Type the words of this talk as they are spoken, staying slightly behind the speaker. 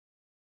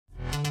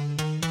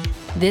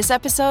This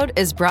episode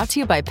is brought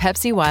to you by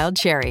Pepsi Wild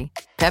Cherry.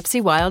 Pepsi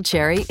Wild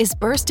Cherry is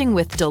bursting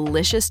with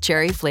delicious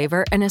cherry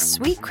flavor and a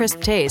sweet,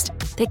 crisp taste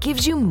that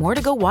gives you more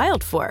to go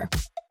wild for.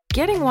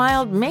 Getting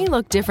wild may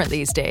look different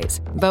these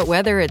days, but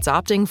whether it's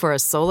opting for a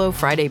solo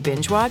Friday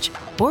binge watch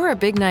or a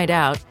big night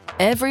out,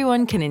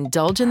 everyone can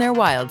indulge in their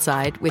wild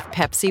side with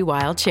Pepsi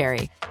Wild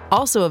Cherry.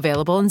 Also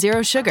available in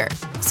Zero Sugar.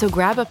 So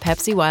grab a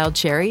Pepsi Wild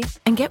Cherry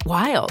and get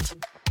wild.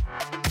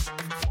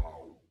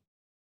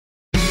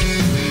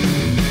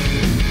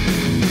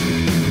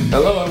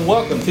 Hello and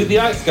welcome to The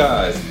Ice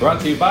Guys, brought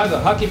to you by the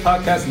Hockey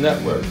Podcast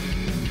Network.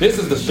 This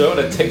is the show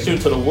that takes you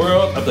to the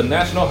world of the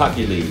National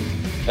Hockey League.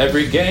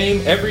 Every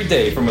game, every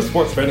day from a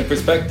sports betting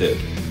perspective.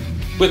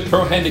 With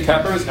pro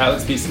handicappers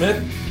Alex P.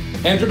 Smith,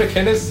 Andrew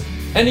McInnes,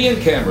 and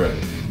Ian Cameron,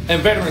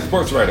 and veteran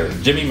sports writer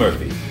Jimmy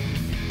Murphy.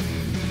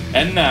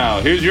 And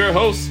now, here's your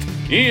host,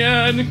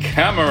 Ian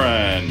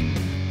Cameron.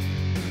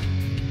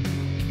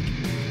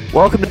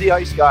 Welcome to The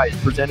Ice Guys,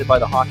 presented by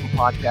the Hockey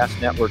Podcast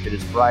Network. It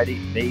is Friday,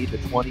 May the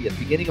 20th,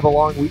 beginning of a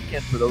long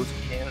weekend for those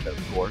in Canada,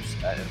 of course.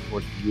 And of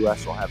course, the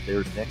U.S. will have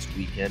theirs next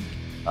weekend.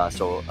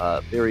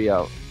 Very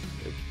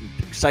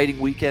exciting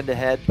weekend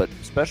ahead, but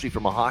especially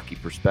from a hockey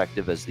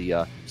perspective as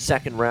the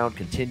second round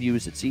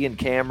continues. It's Ian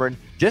Cameron,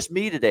 just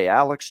me today,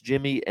 Alex,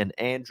 Jimmy, and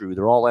Andrew.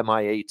 They're all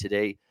MIA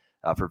today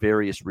for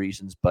various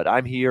reasons, but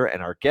I'm here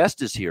and our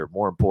guest is here,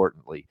 more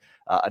importantly.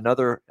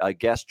 Another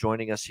guest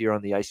joining us here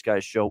on the Ice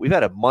Guys show. We've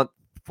had a month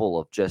full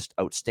of just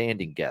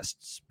outstanding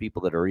guests,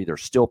 people that are either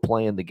still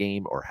playing the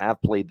game or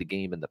have played the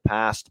game in the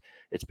past.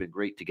 It's been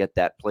great to get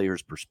that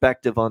player's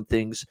perspective on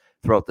things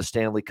throughout the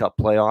Stanley Cup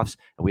playoffs.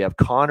 And we have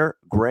Connor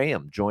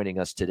Graham joining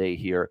us today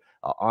here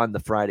on the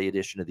Friday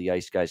edition of the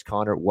Ice Guys.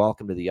 Connor,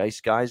 welcome to the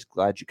Ice Guys.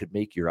 Glad you could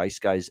make your Ice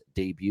Guys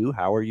debut.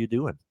 How are you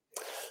doing?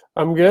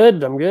 I'm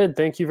good.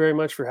 Thank you very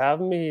much for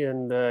having me.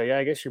 And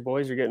I guess your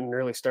boys are getting an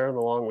early start on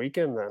the long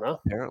weekend then, huh?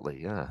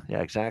 Apparently, yeah,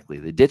 exactly.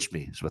 They ditched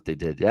me is what they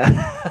did,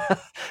 yeah.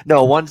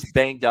 No, one's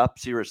banged up,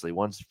 seriously.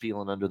 One's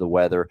feeling under the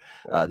weather.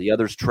 The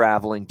other's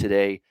traveling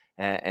today.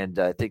 And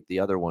I think the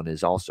other one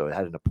is also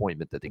had an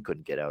appointment that they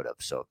couldn't get out of.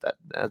 So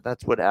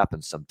that's what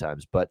happens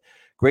sometimes. But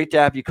great to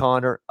have you,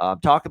 Connor.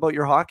 Talk about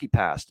your hockey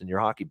past and your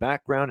hockey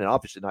background, and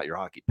obviously not your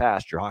hockey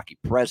past, your hockey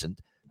present.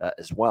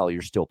 As well,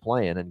 you're still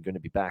playing and going to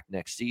be back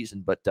next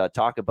season. But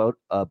talk about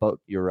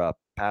your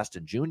past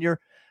in junior,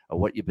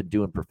 what you've been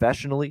doing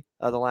professionally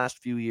the last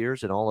few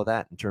years, and all of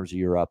that in terms of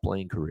your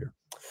playing career.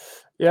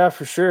 Yeah,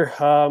 for sure.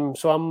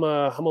 So I'm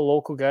a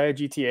local guy, a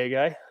GTA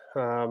guy.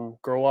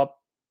 Grew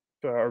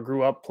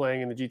up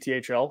playing in the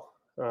GTHL.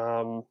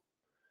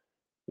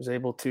 Was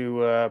able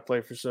to play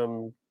for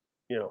some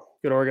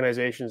good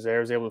organizations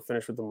there. Was able to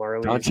finish with the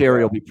Marlies.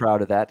 Ontario will be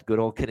proud of that. Good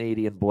old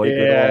Canadian boy. Yeah,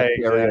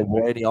 good old Ontario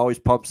exactly. boy. And he always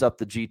pumps up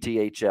the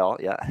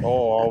GTHL. Yeah.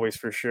 Oh, always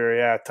for sure.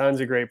 Yeah,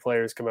 tons of great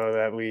players come out of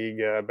that league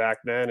back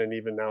then and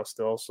even now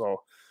still.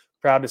 So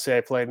proud to say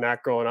I played in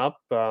that growing up.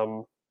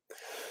 And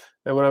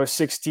when I was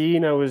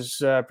 16, I was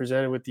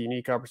presented with the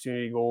unique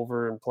opportunity to go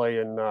over and play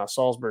in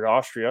Salzburg,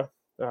 Austria.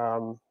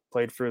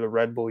 Played for the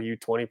Red Bull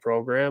U20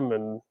 program,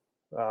 and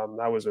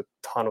that was a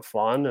ton of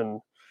fun.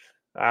 And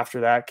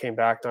after that, came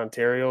back to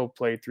Ontario,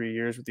 played 3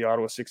 years with the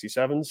Ottawa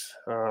 67s.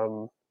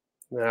 And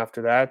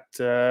after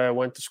that,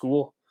 went to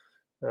school,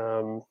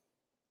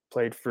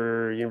 played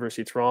for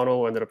University of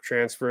Toronto, ended up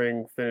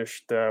transferring,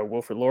 finished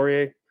Wilfrid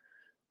Laurier,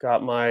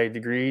 got my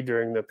degree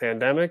during the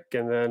pandemic,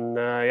 and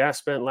then,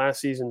 spent last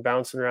season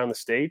bouncing around the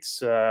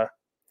States,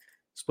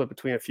 split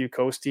between a few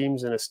coast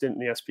teams and a stint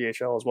in the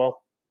SPHL as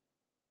well.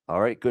 All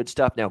right, good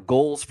stuff. Now,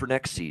 goals for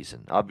next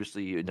season.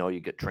 Obviously, you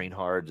get train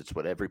hard. It's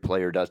what every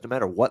player does. No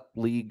matter what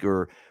league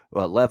or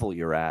level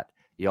you're at,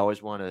 you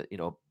always want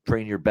to,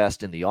 train your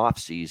best in the off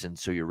season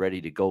so you're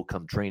ready to go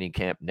come training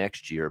camp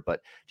next year.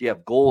 But do you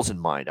have goals in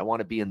mind? I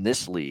want to be in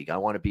this league. I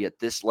want to be at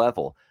this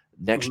level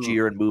next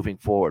year and moving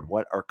forward.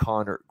 What are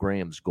Connor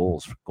Graham's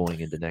goals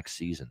going into next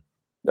season?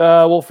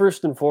 Well,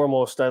 first and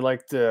foremost, I'd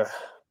like to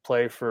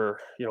play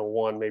for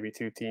one, maybe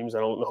two teams. I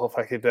don't know if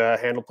I could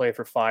handle playing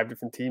for 5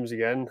 different teams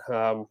again.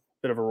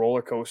 Bit of a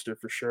roller coaster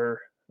for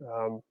sure.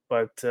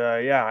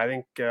 I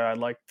think I'd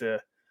like to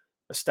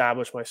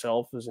establish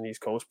myself as an East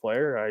Coast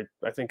player.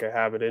 I think I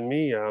have it in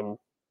me. And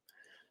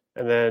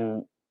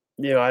then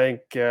I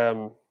think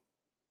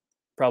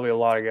probably a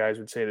lot of guys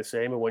would say the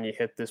same. And when you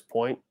hit this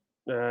point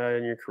in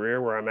your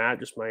career where I'm at,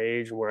 just my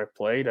age and where I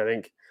played, I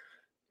think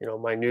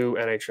my new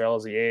NHL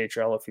is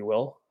the AHL, if you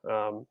will.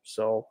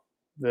 So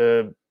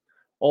the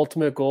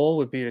ultimate goal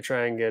would be to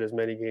try and get as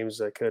many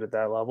games as I could at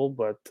that level.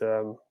 But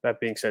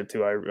that being said,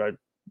 too, I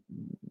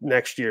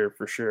next year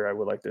for sure I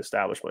would like to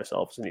establish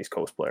myself as an East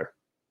Coast player.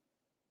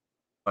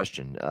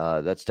 Question.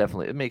 That's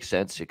definitely, it makes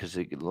sense because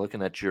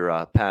looking at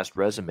your past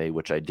resume,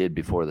 which I did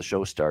before the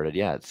show started,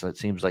 it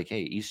seems like,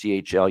 hey,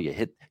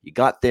 ECHL, you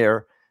got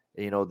there,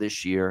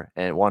 this year,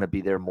 and want to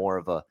be there more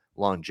of a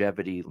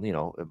longevity,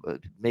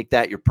 make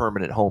that your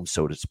permanent home,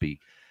 so to speak.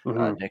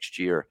 Mhm. next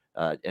year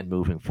and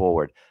moving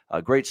forward.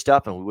 Great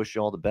stuff, and we wish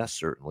you all the best,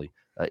 certainly,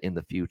 in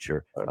the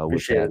future I with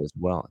appreciate that it. as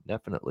well.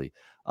 Definitely.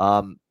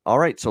 All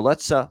right, so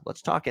let's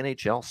talk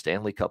NHL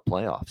Stanley Cup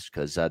playoffs,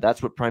 because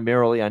that's what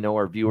primarily I know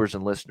our viewers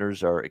and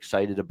listeners are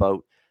excited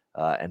about.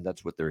 And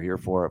that's what they're here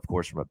for, of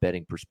course, from a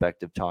betting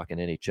perspective, talking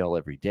NHL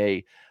every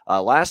day.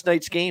 Last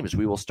night's games,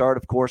 we will start,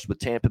 of course, with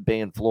Tampa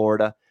Bay and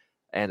Florida.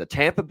 And the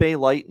Tampa Bay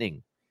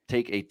Lightning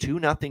take a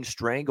 2-0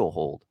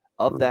 stranglehold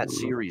of that Mhm.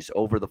 series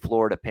over the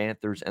Florida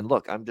Panthers. And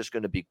look, I'm just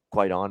going to be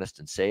quite honest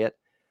and say it.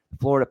 The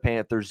Florida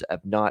Panthers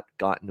have not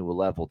gotten to a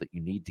level that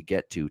you need to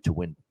get to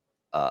win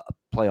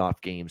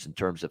playoff games in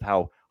terms of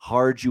how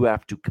hard you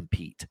have to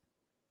compete.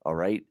 All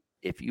right.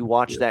 If you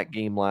watch Yeah. that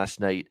game last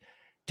night,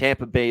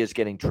 Tampa Bay is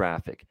getting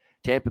traffic.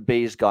 Tampa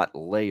Bay's got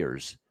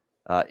layers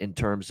in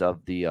terms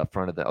of the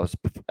front of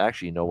the.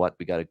 Actually, you know what?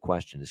 We got a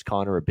question. Is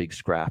Connor a big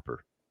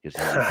scrapper?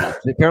 Because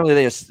apparently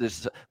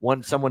there's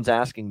someone's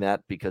asking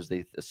that because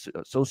they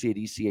associate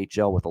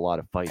ECHL with a lot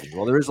of fighting.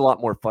 Well, there is a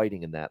lot more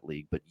fighting in that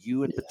league, but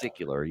you in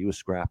particular, are you a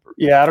scrapper?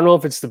 Yeah, I don't know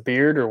if it's the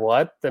beard or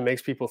what that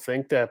makes people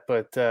think that,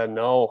 but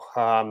no,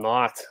 I'm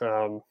not.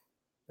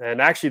 And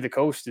actually, the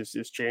coast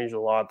is changed a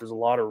lot. There's a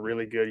lot of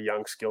really good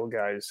young skill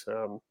guys.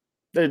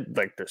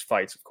 There's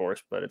fights, of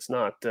course, but it's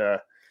not.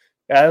 I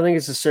don't think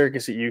it's the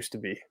circus it used to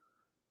be.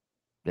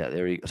 Yeah,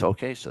 there you go. So,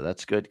 okay, so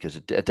that's good because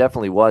it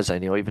definitely was. I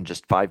know even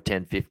just 5,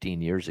 10,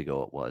 15 years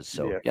ago it was.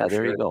 So, Yeah, yeah, for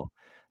there you sure.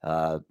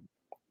 go.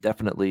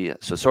 Definitely.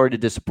 So sorry to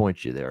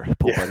disappoint you there,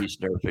 Paul Yeah.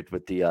 Snurfit,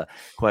 with the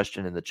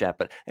question in the chat.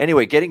 But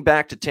anyway, getting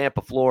back to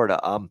Tampa, Florida.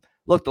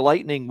 Look, the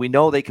Lightning, we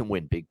know they can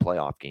win big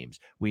playoff games.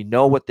 We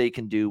know what they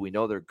can do. We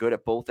know they're good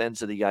at both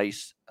ends of the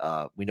ice.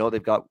 We know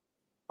they've got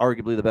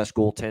arguably the best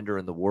goaltender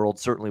in the world,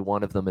 certainly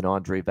one of them in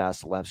Andrei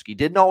Vasilevsky.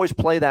 Didn't always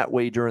play that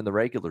way during the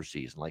regular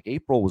season. Like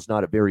April was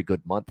not a very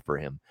good month for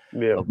him.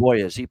 Yeah. But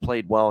boy, has he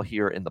played well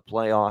here in the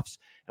playoffs.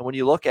 And when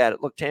you look at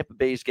it, look, Tampa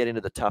Bay's getting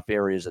to the tough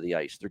areas of the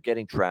ice. They're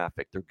getting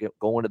traffic. They're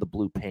going to the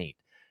blue paint.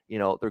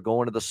 They're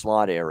going to the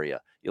slot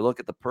area. You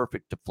look at the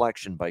perfect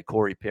deflection by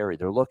Corey Perry.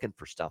 They're looking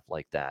for stuff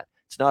like that.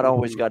 It's not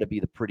always Mhm. got to be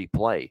the pretty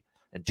play.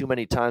 And too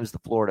many times the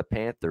Florida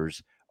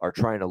Panthers are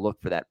trying to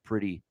look for that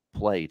pretty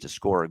play to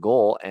score a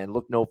goal, and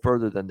look no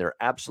further than their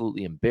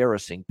absolutely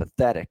embarrassing,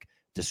 pathetic,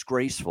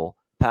 disgraceful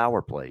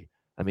power play.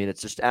 I mean,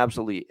 it's just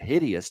absolutely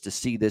hideous to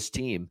see this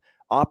team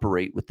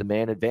operate with the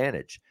man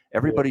advantage.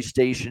 Everybody's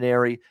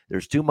stationary.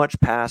 There's too much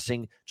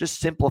passing. Just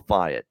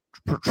simplify it.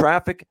 For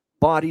traffic,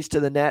 bodies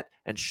to the net,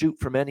 and shoot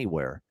from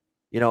anywhere.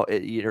 You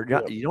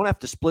don't have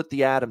to split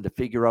the atom to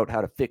figure out how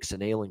to fix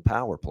an ailing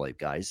power play,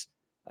 guys.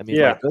 I mean,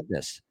 my Yeah.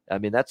 goodness. I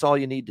mean, that's all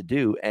you need to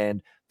do.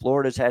 And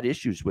Florida's had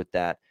issues with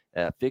that,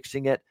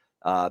 fixing it.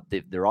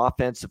 Their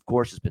offense, of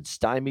course, has been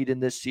stymied in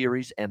this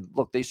series. And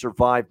look, they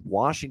survived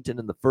Washington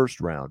in the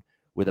first round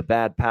with a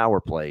bad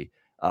power play,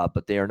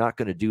 but they are not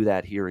going to do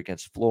that here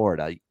against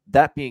Florida.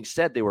 That being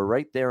said, they were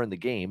right there in the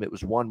game. It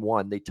was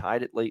 1-1. They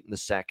tied it late in the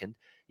second,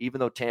 even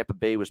though Tampa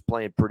Bay was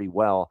playing pretty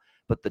well.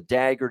 But the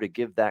dagger to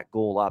give that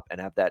goal up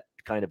and have that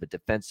kind of a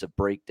defensive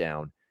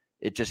breakdown,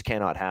 it just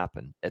cannot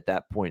happen at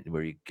that point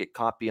where you get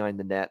caught behind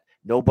the net.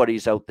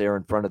 Nobody's out there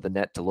in front of the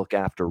net to look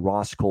after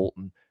Ross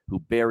Colton, who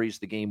buries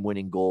the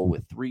game-winning goal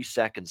with 3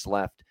 seconds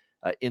left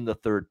in the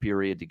third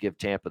period to give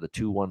Tampa the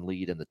 2-1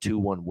 lead and the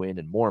 2-1 win,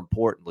 and more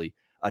importantly,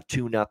 a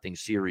 2-0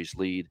 series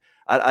lead.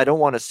 I don't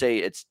want to say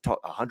it's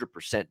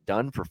 100%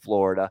 done for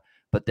Florida,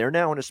 but they're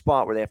now in a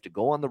spot where they have to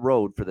go on the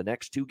road for the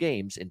next 2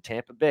 games in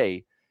Tampa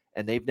Bay,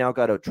 and they've now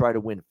got to try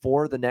to win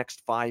 4 of the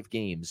next 5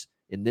 games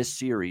in this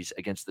series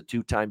against the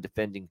 2-time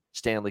defending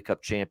Stanley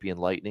Cup champion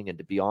Lightning. And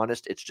to be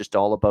honest, it's just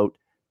all about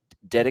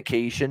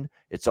dedication.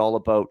 It's all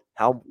about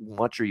how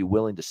much are you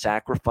willing to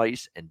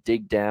sacrifice and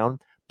dig down,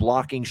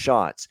 blocking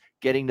shots,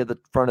 getting to the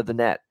front of the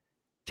net.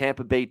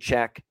 Tampa Bay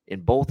check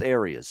in both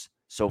areas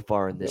so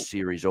far in this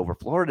series over.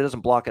 Florida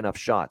doesn't block enough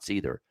shots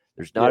either.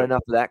 There's not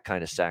enough of that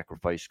kind of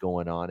sacrifice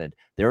going on, and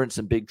they're in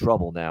some big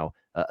trouble now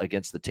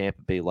against the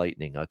Tampa Bay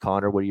Lightning.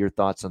 Connor, what are your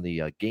thoughts on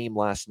the game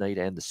last night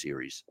and the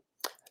series?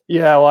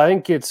 Yeah, well, I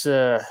think it's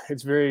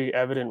very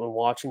evident when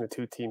watching the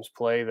two teams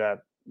play that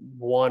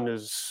one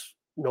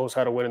knows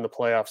how to win in the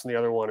playoffs, and the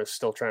other one is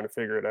still trying to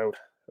figure it out.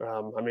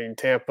 I mean,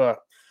 Tampa,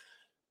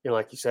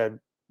 like you said,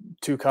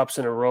 2 cups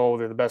in a row.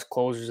 They're the best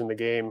closers in the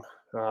game.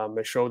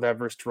 They showed that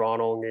versus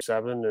Toronto in Game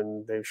 7,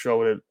 and they've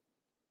showed it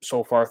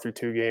so far through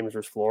 2 games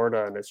versus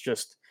Florida. And it's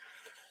just,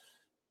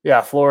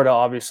 Florida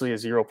obviously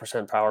is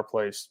 0% power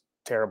plays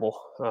terrible,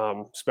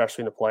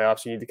 especially in the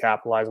playoffs. You need to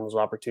capitalize on those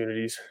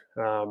opportunities.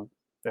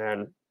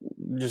 And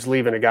just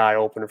leaving a guy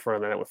open in front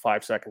of the net with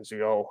 5 seconds to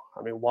go.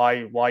 I mean, why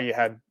you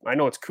had, I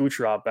know it's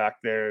Kucherov back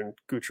there, and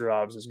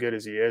Kucherov's as good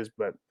as he is,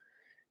 but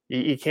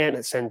you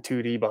can't send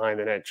 2D behind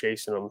the net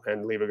chasing him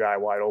and leave a guy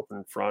wide open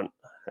in front.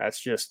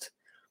 It's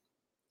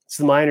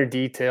the minor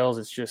details.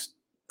 It's just,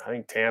 I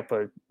think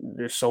Tampa,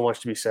 there's so much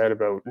to be said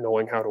about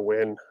knowing how to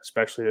win,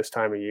 especially this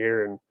time of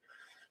year. And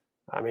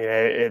I mean,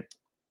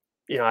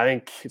 I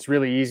think it's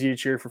really easy to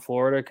cheer for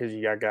Florida because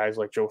you got guys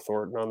like Joe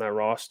Thornton on that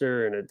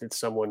roster, and it's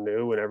someone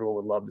new, and everyone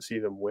would love to see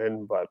them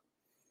win. But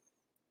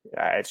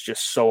it's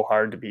just so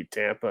hard to beat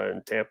Tampa,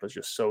 and Tampa's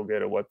just so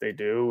good at what they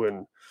do.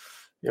 And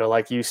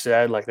like you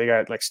said, like they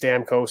got like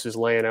Stamkos is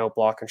laying out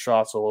blocking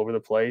shots all over the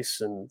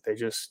place, and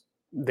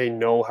they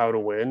know how to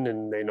win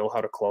and they know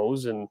how to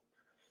close, and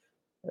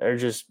they're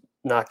just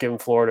not giving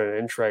Florida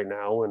an inch right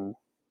now. And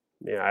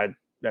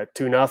that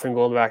 2-0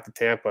 going back to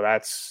Tampa,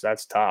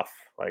 that's tough.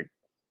 Like,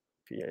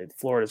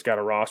 Florida's got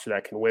a roster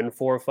that can win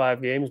 4 or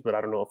 5 games, but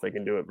I don't know if they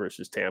can do it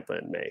versus Tampa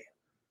in May.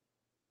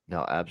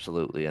 No,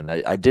 absolutely. And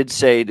I did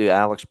say to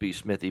Alex B.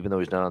 Smith, even though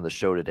he's not on the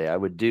show today, I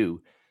would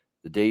do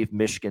the Dave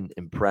Mishkin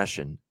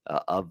impression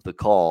of the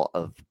call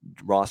of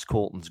Ross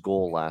Colton's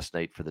goal last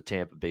night for the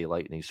Tampa Bay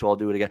Lightning. So I'll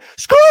do it again.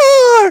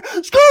 Score!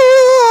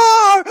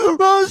 Score!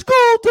 Ross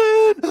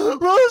Colton!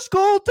 Ross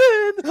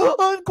Colton!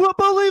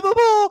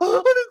 Unbelievable!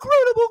 An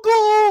incredible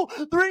goal!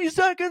 3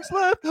 seconds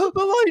left.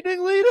 The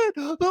Lightning lead it.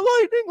 The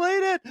Lightning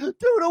lead it.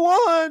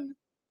 2-1.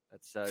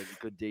 That's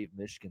good Dave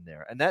Mishkin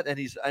there.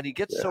 And he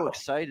gets so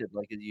excited.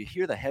 Like, you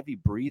hear the heavy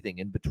breathing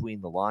in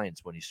between the lines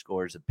when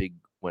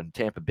when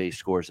Tampa Bay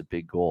scores a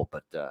big goal.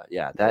 But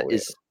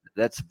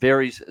that's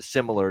very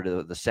similar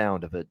to the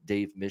sound of a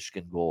Dave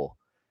Mishkin goal,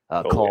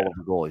 call of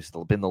a goal. He's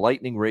been the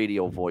Lightning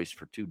radio voice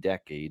for 2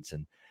 decades,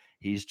 and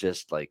he's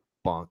just like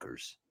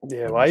bonkers.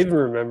 Yeah, well, I even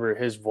remember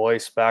his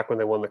voice back when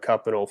they won the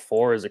Cup in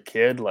 2004 as a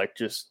kid. Like,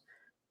 just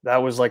that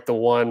was like the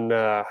one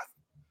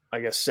I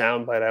guess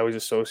soundbite I always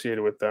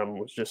associated with them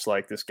was just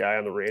like this guy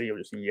on the radio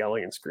just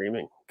yelling and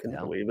screaming. Couldn't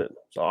believe it.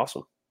 It's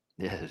awesome.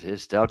 Yeah, it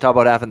is. Talk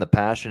about having the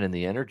passion and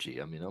the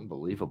energy. I mean,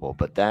 unbelievable.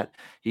 But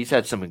he's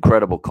had some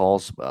incredible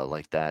calls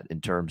like that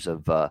in terms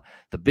of the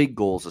big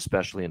goals,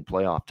 especially in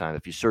playoff time.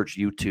 If you search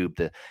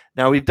YouTube,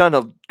 now we've done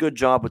a good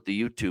job with the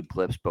YouTube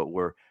clips, but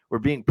we're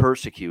being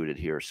persecuted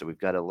here, so we've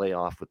got to lay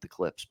off with the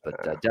clips.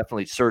 But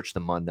definitely search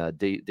them on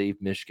Dave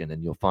Mishkin,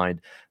 and you'll find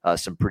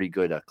some pretty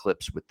good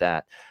clips with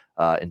that.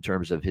 In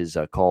terms of his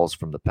calls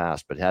from the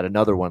past, but had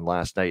another one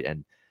last night.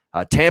 And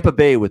Tampa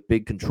Bay with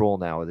big control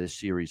now of this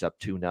series, up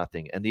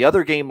 2-0. And the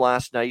other game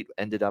last night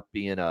ended up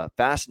being a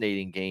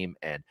fascinating game.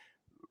 And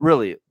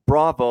really,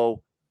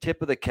 bravo,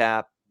 tip of the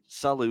cap,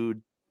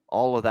 salute,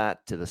 all of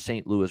that to the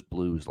St. Louis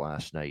Blues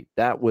last night.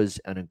 That was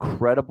an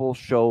incredible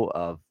show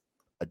of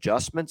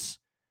adjustments,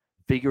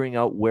 figuring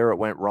out where it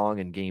went wrong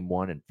in game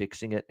 1 and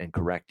fixing it and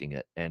correcting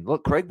it. And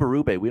look, Craig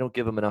Berube, we don't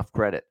give him enough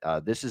credit.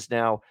 This is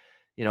now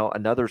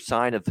another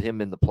sign of him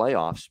in the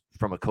playoffs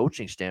from a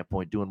coaching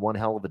standpoint, doing one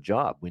hell of a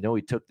job. We know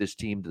he took this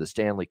team to the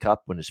Stanley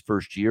Cup in his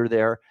first year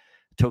there,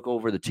 took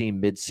over the team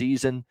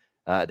mid-season.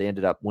 They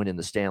ended up winning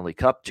the Stanley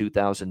Cup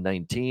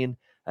 2019,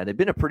 and they've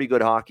been a pretty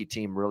good hockey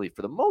team, really,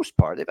 for the most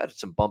part. They've had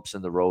some bumps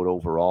in the road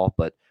overall,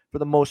 but for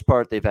the most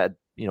part, they've had,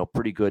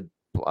 pretty good.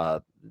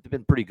 They've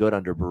been pretty good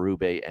under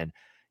Berube, and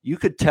you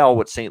could tell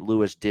what St.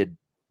 Louis did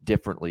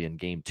differently in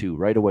game 2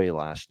 right away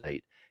last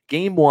night.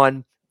 Game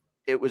 1,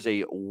 it was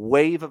a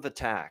wave of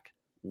attack,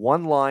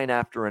 one line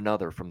after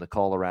another from the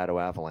Colorado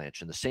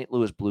Avalanche, and the St.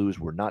 Louis Blues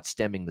were not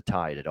stemming the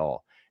tide at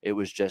all. It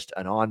was just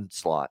an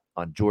onslaught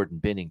on Jordan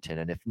Binnington,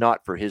 and if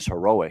not for his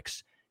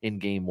heroics in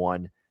game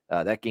 1,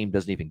 that game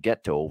doesn't even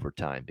get to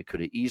overtime. It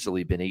could have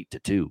easily been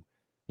 8-2,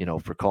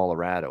 for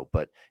Colorado,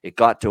 but it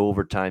got to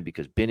overtime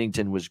because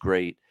Binnington was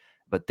great,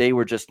 but they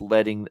were just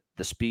letting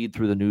the speed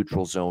through the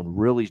neutral zone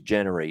really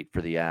generate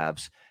for the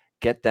Avs,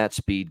 get that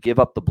speed, give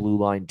up the blue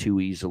line too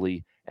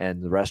easily,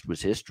 and the rest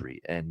was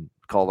history. And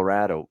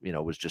Colorado,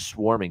 was just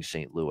swarming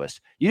St. Louis.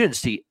 You didn't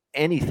see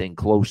anything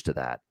close to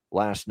that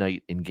last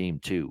night in game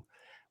 2.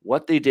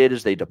 What they did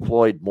is they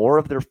deployed more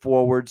of their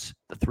forwards,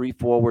 the 3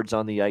 forwards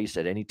on the ice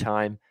at any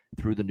time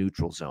through the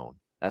neutral zone.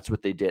 That's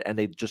what they did. And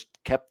they just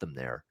kept them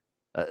there,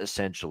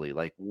 essentially.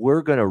 Like,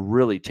 we're going to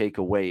really take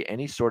away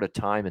any sort of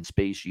time and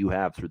space you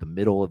have through the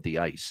middle of the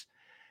ice.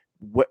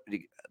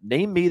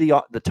 Name me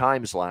the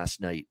times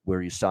last night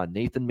where you saw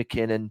Nathan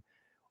McKinnon,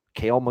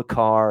 Cale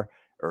Makar,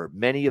 or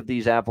many of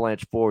these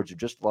Avalanche forwards who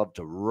just love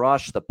to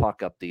rush the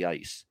puck up the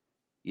ice,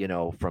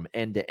 from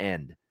end to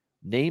end.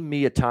 Name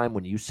me a time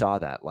when you saw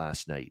that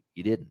last night.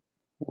 You didn't.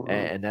 Mm-hmm.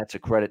 And that's a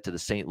credit to the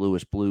St.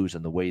 Louis Blues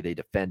and the way they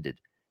defended,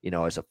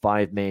 as a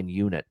 5-man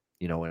unit,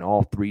 in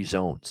all 3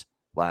 zones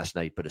last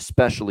night, but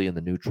especially in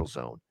the neutral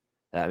zone.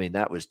 I mean,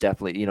 that was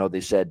definitely,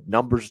 they said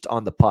numbers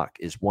on the puck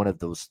is one of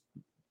those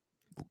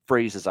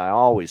phrases I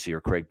always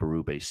hear Craig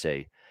Berube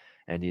say.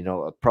 And,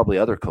 probably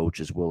other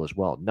coaches will as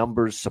well.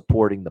 Numbers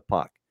supporting the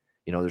puck.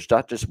 There's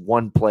not just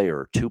one player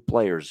or 2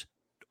 players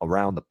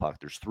around the puck.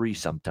 There's 3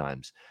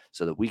 sometimes,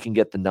 so that we can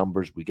get the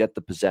numbers, we get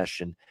the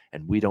possession,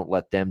 and we don't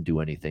let them do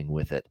anything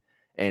with it.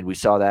 And we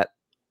saw that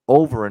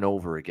over and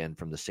over again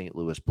from the St.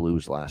 Louis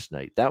Blues last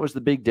night. That was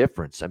the big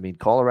difference. I mean,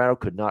 Colorado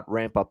could not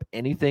ramp up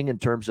anything in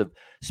terms of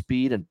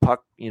speed and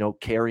puck,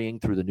 carrying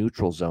through the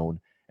neutral zone,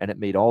 and it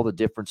made all the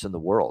difference in the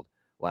world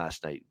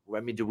last night. I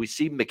mean, do we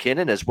see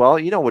McKinnon as well?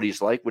 You know what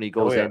he's like when he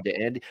goes end to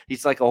end.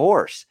 He's like a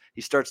horse.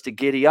 He starts to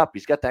giddy up.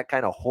 He's got that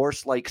kind of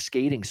horse-like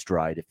skating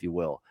stride, if you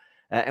will.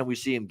 And we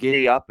see him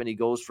giddy up and he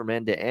goes from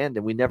end to end.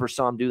 And we never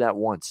saw him do that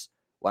once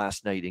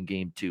last night in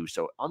game 2.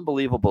 So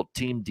unbelievable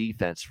team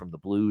defense from the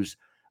Blues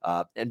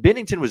And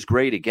Binnington was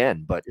great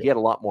again, but he had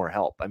a lot more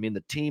help. I mean,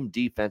 the team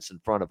defense in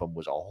front of him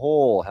was a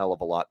whole hell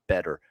of a lot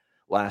better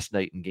last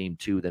night in game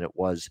 2 than it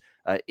was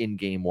in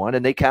game 1.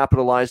 And they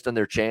capitalized on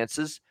their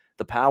chances.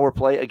 The power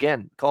play,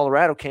 again,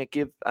 Colorado can't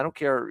give, I don't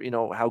care,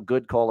 how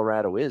good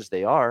Colorado is,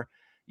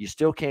 you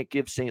still can't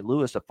give St.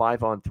 Louis a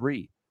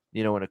 5-on-3,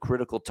 in a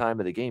critical time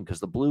of the game, because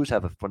the Blues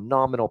have a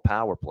phenomenal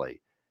power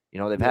play.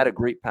 They've had a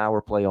great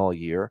power play all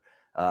year.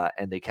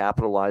 And they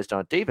capitalized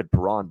on David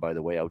Perron, by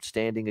the way,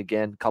 outstanding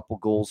again, couple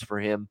goals for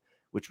him,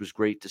 which was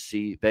great to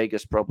see.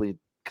 Vegas probably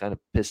kind of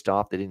pissed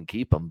off they didn't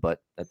keep him, but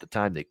at the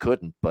time they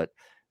couldn't. But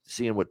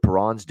seeing what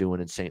Perron's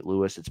doing in St.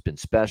 Louis, it's been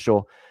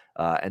special.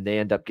 And they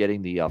end up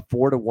getting the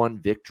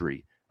 4-1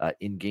 victory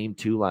in game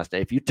 2 last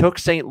night. If you took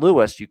St.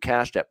 Louis, you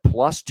cashed at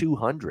plus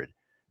 200.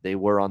 They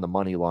were on the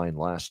money line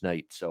last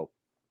night. So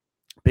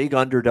big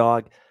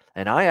underdog.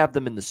 And I have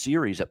them in the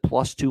series at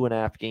plus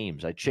 2.5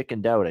 games. I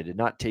chickened out. I did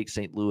not take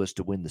St. Louis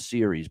to win the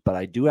series, but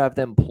I do have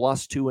them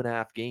plus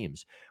 2.5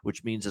 games,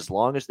 which means as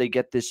long as they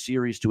get this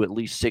series to at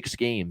least 6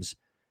 games,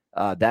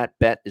 that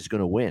bet is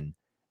going to win.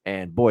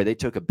 And boy, they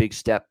took a big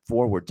step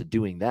forward to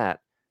doing that,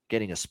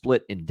 getting a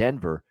split in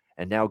Denver,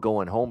 and now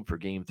going home for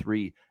game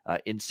 3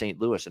 in St.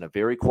 Louis. And a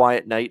very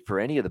quiet night for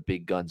any of the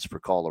big guns for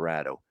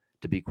Colorado,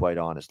 to be quite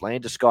honest.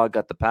 Landeskog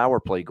got the power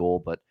play goal,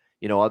 but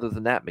other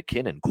than that,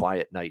 McKinnon,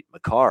 quiet night.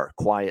 Makar,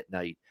 quiet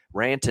night.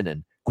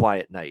 Rantanen,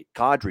 quiet night.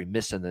 Kadri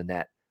missing the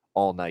net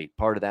all night.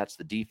 Part of that's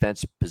the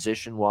defense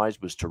position-wise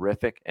was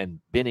terrific, and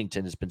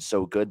Binnington has been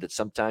so good that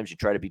sometimes you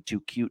try to be too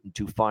cute and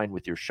too fine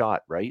with your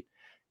shot, right?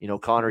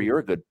 Connor, you're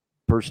a good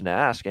person to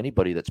ask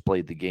anybody that's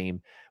played the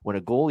game. When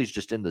a goalie's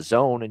just in the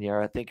zone and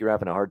I think you're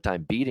having a hard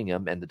time beating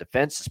him, and the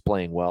defense is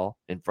playing well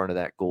in front of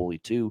that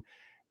goalie too,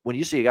 when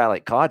you see a guy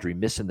like Kadri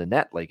missing the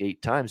net like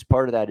 8 times,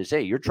 part of that is,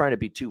 hey, you're trying to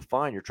be too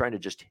fine. You're trying to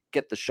just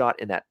get the shot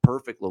in that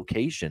perfect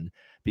location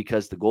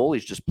because the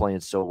goalie's just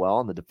playing so well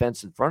and the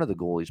defense in front of the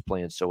goalie's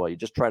playing so well. You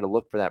just try to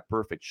look for that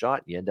perfect shot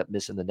and you end up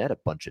missing the net a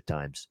bunch of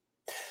times.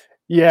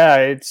 Yeah,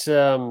 it's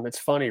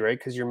funny, right?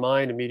 Because your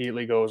mind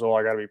immediately goes, "Oh,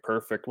 I got to be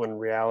perfect." When in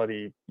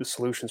reality, the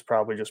solution's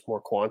probably just more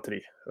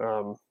quantity.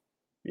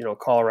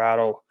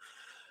 Colorado,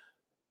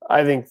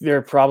 I think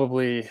they're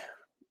probably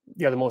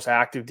the most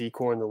active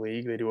decor in the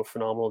league. They do a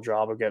phenomenal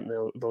job of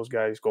getting those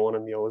guys going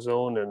in the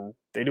ozone, and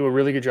they do a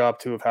really good job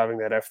too of having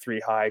that F3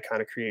 high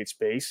kind of create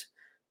space.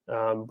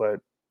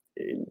 But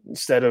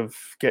instead of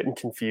getting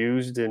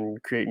confused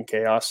and creating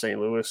chaos,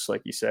 St. Louis,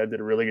 like you said, did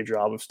a really good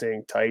job of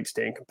staying tight,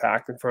 staying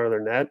compact in front of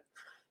their net.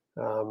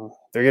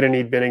 They're going to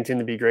need Binnington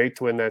to be great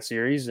to win that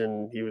series,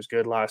 and he was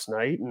good last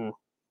night. And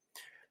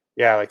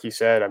yeah, like you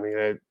said, I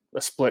mean,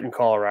 a split in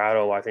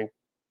Colorado, I think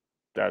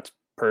that's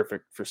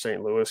perfect for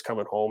St. Louis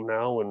coming home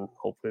now, and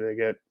hopefully they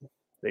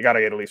got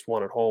to get at least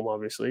one at home,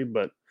 obviously.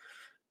 But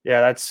yeah,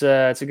 that's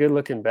a good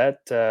looking bet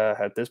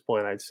at this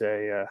point. I'd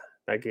say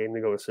that game to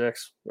go to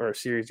 6, or a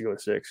series to go to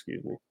 6,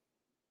 excuse me.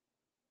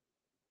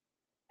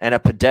 And a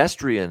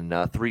pedestrian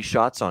 3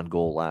 shots on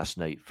goal last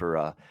night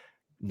for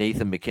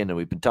Nathan McKinnon.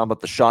 We've been talking about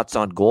the shots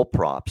on goal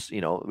props.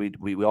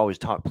 We always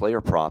talk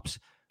player props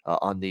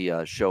on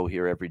the show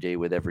here every day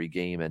with every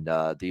game, and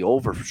the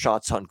over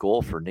shots on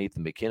goal for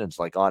Nathan McKinnon's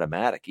like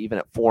automatic, even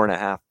at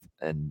 4.5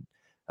 and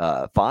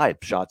 5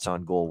 shots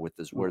on goal with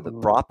this, where the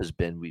prop has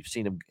been. We've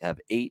seen him have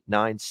 8,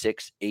 9,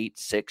 6, 8,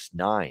 6,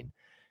 9,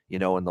 in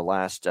the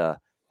last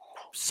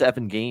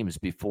 7 games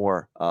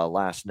before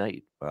last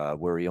night,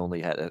 where he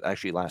only had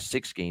actually last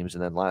 6 games,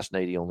 and then last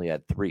night he only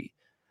had 3,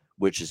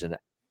 which is an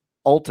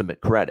ultimate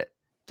credit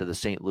to the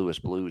St. Louis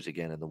Blues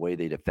again and the way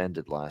they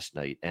defended last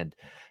night. And,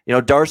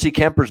 Darcy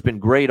Kemper's been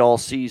great all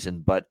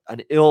season, but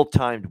an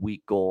ill-timed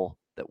weak goal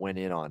that went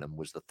in on him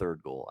was the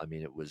 3rd goal. I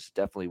mean, it was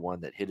definitely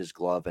one that hit his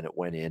glove and it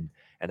went in,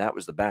 and that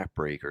was the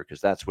backbreaker because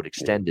that's what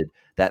extended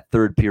that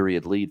 3rd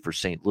period lead for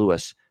St.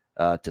 Louis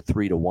to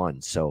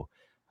 3-1. So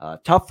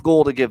tough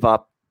goal to give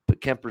up,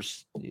 but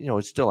Kemper's,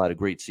 still had a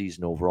great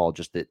season overall.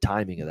 Just the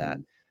timing of that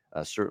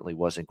certainly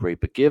wasn't great,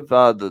 but give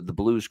the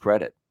Blues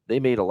credit. They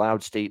made a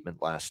loud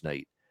statement last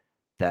night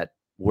that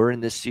we're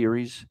in this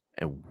series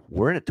and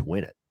we're in it to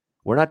win it.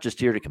 We're not just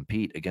here to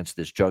compete against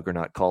this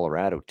juggernaut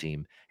Colorado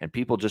team. And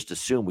people just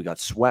assume we got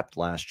swept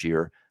last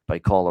year by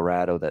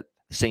Colorado, that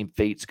the same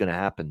fate's going to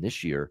happen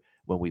this year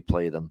when we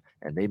play them.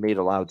 And they made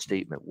a loud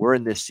statement. We're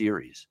in this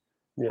series.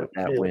 With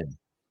that win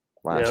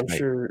last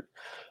night.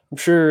 I'm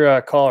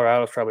sure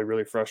Colorado's probably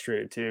really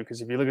frustrated too,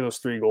 because if you look at those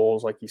 3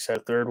 goals, like you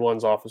said, 3rd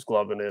one's off his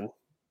glove and in,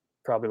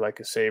 probably like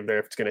a save there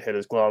if it's going to hit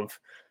his glove.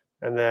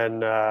 And then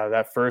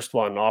that first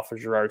one off of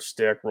Girard's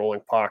stick,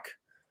 rolling puck.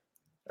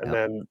 And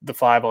then the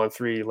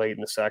 5-on-3 late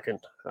in the second.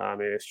 I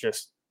mean, it's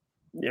just,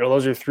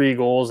 those are 3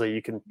 goals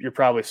that you're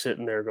probably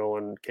sitting there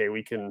going, okay,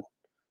 we can,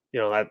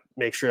 that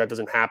make sure that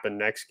doesn't happen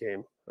next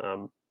game.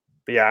 But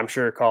yeah, I'm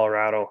sure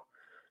Colorado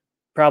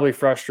probably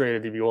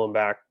frustrated to be going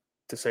back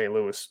to St.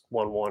 Louis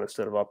 1-1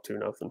 instead of up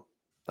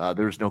 2-0.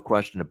 There's no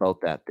question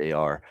about that. They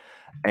are.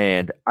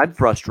 And I'm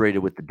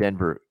frustrated with the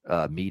Denver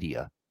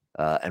media.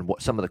 And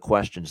what some of the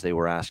questions they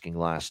were asking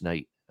last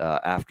night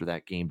after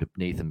that game to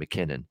Nathan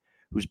McKinnon,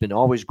 who's been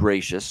always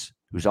gracious,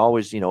 who's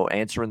always,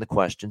 answering the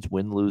questions,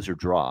 win, lose, or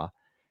draw.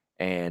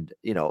 And,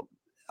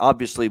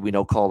 obviously we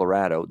know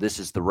Colorado, this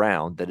is the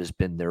round that has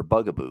been their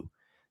bugaboo.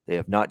 They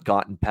have not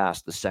gotten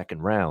past the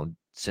second round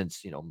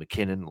since,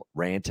 McKinnon,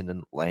 Rantanen,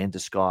 and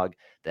Landeskog.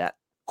 That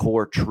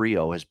core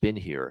trio has been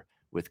here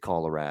with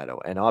Colorado.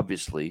 And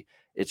obviously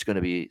it's going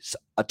to be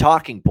a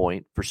talking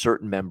point for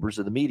certain members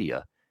of the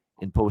media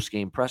in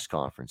post-game press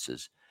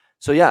conferences.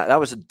 So, yeah, that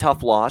was a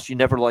tough loss. You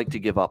never like to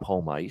give up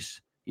home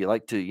ice. You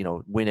like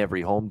to, win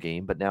every home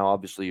game. But now,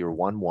 obviously, you're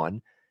 1-1,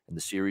 and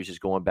the series is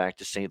going back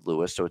to St.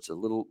 Louis. So it's a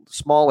little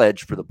small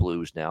edge for the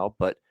Blues now.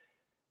 But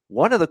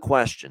one of the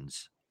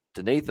questions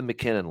to Nathan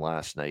MacKinnon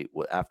last night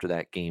after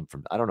that game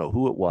from, I don't know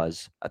who it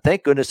was.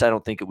 Thank goodness I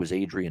don't think it was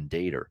Adrian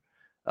Dater,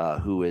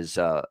 who is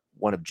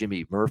one of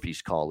Jimmy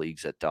Murphy's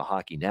colleagues at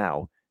Hockey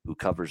Now, who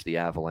covers the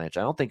Avalanche.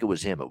 I don't think it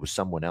was him. It was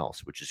someone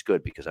else, which is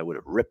good because I would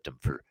have ripped him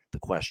for the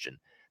question.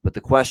 But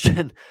the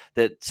question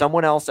that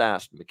someone else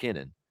asked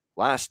MacKinnon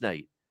last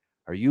night,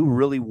 are you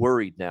really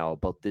worried now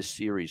about this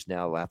series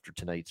now after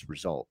tonight's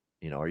result?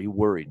 Are you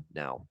worried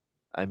now?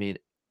 I mean,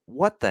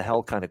 what the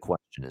hell kind of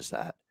question is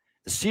that?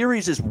 The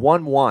series is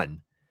 1-1.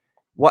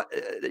 What,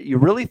 you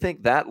really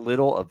think that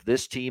little of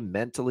this team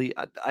mentally?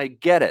 I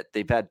get it.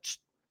 They've had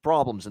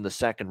problems in the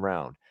second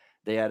round.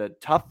 They had a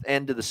tough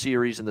end of the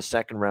series in the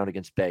second round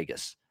against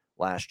Vegas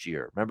last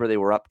year. Remember, they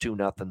were up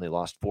 2-0. They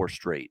lost 4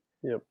 straight.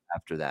 Yep.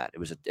 After that, it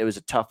was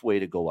a tough way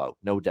to go out,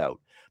 no doubt.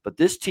 But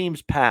this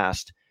team's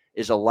past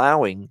is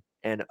allowing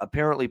and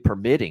apparently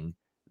permitting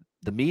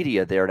the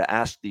media there to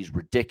ask these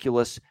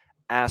ridiculous,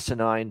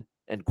 asinine,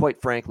 and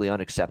quite frankly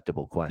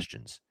unacceptable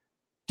questions.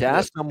 To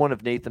ask someone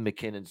of Nathan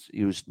MacKinnon's,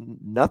 who's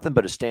nothing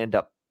but a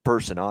stand-up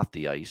person off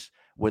the ice,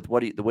 with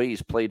the way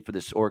he's played for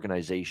this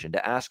organization,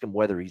 to ask him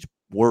whether he's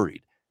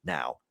worried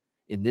now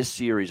in this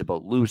series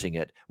about losing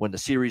it when the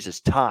series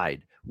is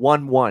tied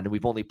 1-1 and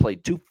we've only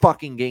played 2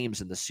 fucking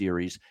games in the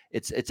series.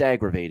 It's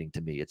aggravating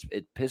to me.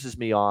 It pisses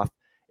me off.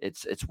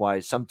 It's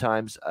why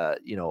sometimes I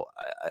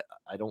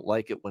don't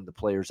like it when the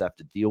players have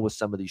to deal with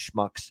some of these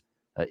schmucks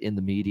in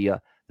the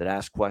media that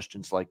ask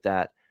questions like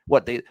that.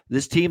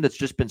 This team that's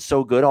just been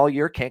so good all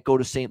year can't go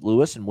to St.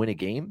 Louis and win a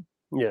game?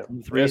 Yeah.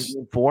 3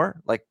 and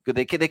 4? Like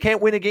they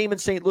can't win a game in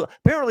St. Louis.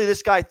 Apparently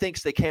this guy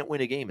thinks they can't win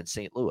a game in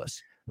St.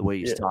 Louis. The way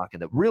he's talking,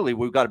 that really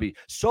we've got to be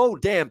so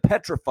damn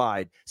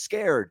petrified,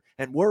 scared,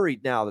 and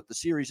worried now that the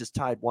series is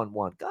tied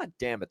 1-1. God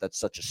damn it, that's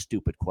such a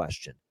stupid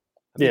question.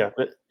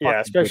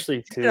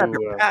 Especially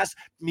to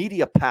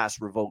media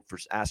pass revoked for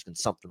asking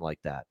something like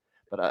that.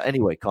 But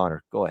anyway,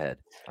 Connor, go ahead.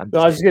 I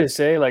was just gonna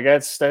say, like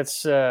that's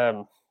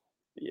of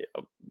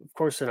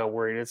course they're not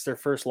worried. It's their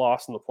first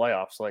loss in the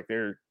playoffs. Like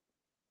they're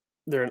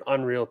an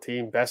unreal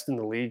team, best in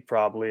the league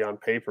probably on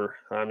paper.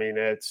 I mean,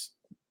 it's.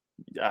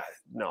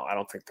 No, I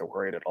don't think they're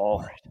worried at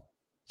all.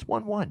 It's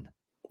 1-1.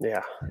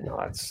 Yeah, no,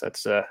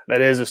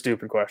 that is a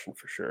stupid question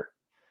for sure.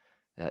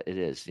 It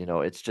is.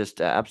 It's just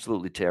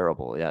absolutely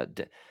terrible. Yeah,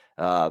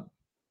 I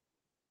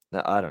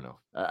don't know,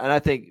 and I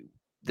think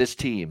this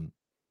team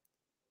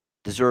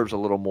deserves a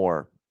little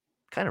more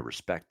kind of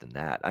respect than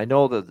that. I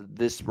know that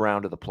this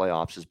round of the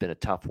playoffs has been a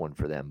tough one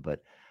for them,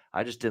 but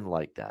I just didn't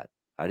like that.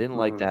 I didn't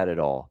like that at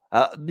all.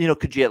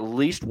 Could you at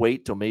least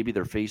wait till maybe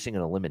they're facing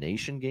an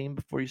elimination game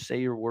before you say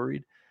you're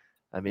worried?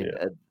 I mean,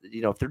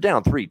 if they're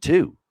down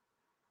 3-2,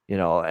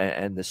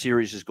 and the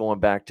series is going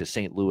back to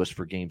St. Louis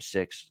for Game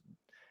 6,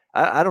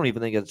 I don't even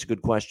think that's a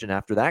good question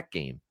after that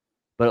game.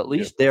 But at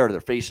least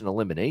they're facing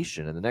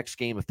elimination, and the next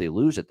game, if they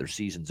lose it, their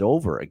season's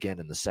over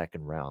again in the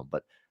second round.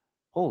 But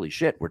holy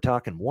shit, we're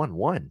talking 1-1.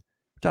 We're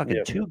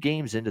talking 2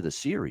 games into the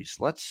series.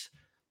 Let's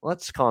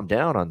calm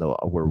down on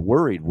we're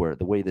worried where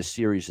the way this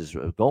series is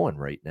going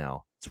right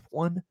now. It's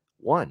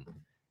 1-1.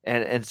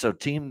 And so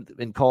team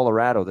in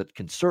Colorado that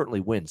can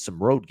certainly win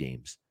some road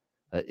games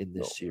in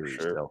this series.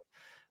 Sure.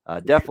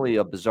 So definitely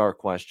a bizarre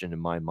question in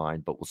my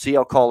mind, but we'll see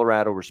how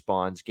Colorado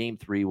responds. Game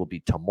 3 will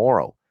be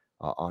tomorrow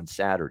on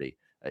Saturday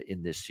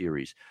in this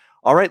series.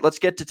 All right, let's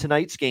get to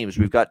tonight's games.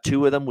 We've got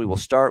 2 of them. We will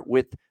start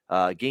with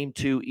Game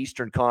 2,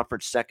 Eastern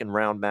Conference second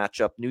round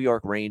matchup. New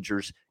York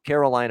Rangers,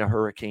 Carolina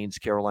Hurricanes.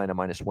 Carolina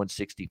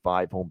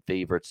 -165 home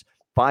favorites.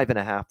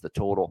 5.5 the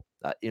total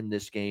in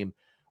this game.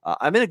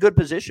 I'm in a good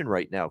position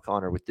right now,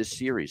 Connor, with this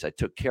series. I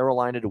took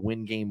Carolina to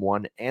win Game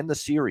 1 and the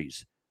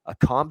series, a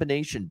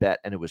combination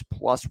bet, and it was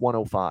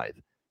 +105.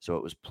 So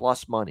it was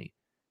plus money.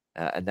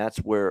 And that's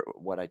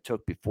what I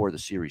took before the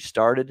series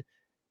started.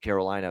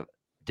 Carolina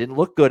didn't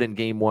look good in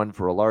Game 1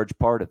 for a large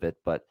part of it,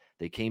 but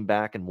they came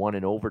back and won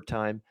in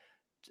overtime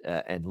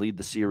and lead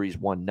the series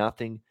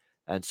 1-0.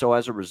 And so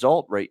as a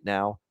result right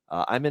now,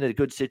 I'm in a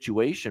good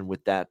situation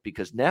with that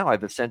because now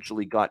I've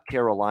essentially got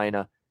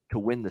Carolina to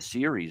win the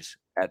series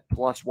at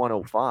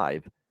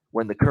 +105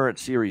 when the current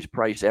series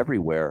price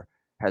everywhere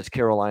has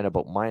Carolina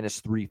about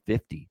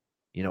 -350,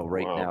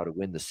 right now to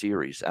win the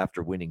series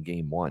after winning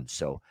Game 1.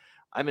 So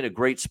I'm in a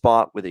great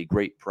spot with a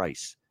great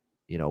price,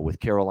 with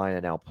Carolina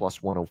now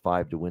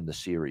 +105 to win the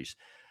series.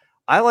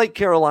 I like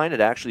Carolina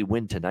to actually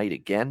win tonight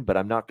again, but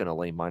I'm not going to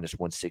lay minus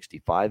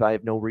 165. I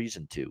have no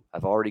reason to.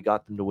 I've already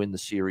got them to win the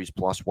series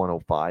plus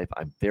 105.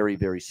 I'm very,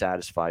 very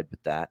satisfied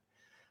with that.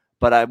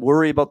 But I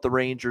worry about the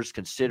Rangers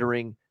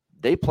considering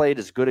they played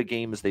as good a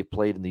game as they've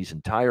played in these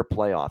entire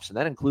playoffs, and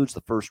that includes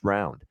the first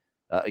round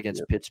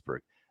against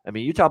Pittsburgh. I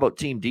mean, you talk about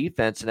team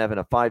defense and having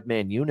a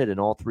 5-man unit in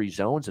all 3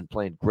 zones and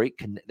playing great.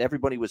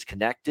 Everybody was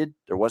connected.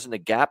 There wasn't a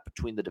gap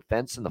between the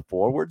defense and the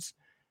forwards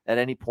at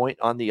any point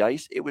on the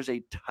ice. It was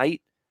a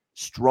tight,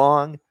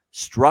 strong,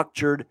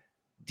 structured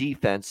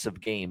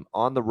defensive game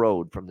on the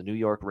road from the New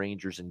York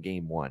Rangers in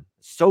Game 1.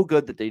 So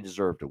good that they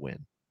deserve to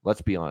win.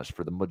 Let's be honest.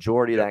 For the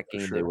majority of that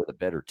game, they were the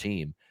better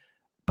team.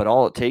 But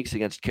all it takes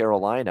against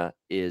Carolina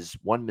is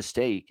one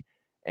mistake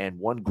and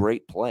one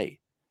great play.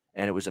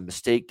 And it was a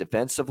mistake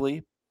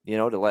defensively,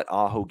 to let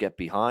Aho get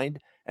behind.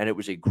 And it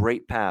was a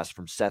great pass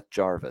from Seth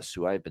Jarvis,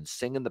 who I've been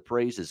singing the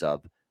praises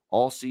of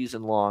all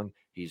season long.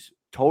 He's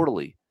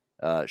totally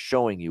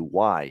showing you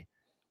why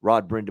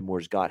Rod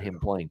Brindamore's got him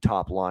playing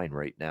top line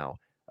right now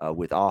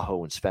with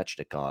Aho and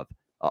Svechnikov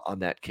on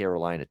that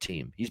Carolina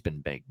team. He's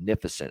been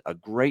magnificent. A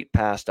great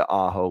pass to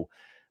Aho,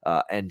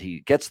 and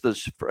he gets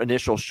this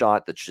initial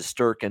shot that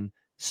Shesterkin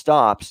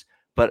stops.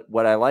 But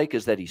what I like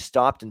is that he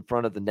stopped in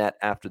front of the net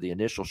after the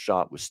initial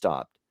shot was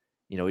stopped.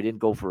 He didn't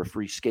go for a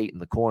free skate in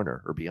the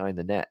corner or behind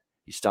the net.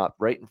 He stopped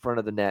right in front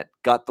of the net,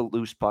 got the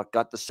loose puck,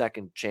 got the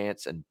second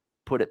chance, and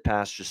put it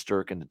past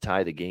Shesterkin to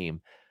tie the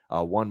game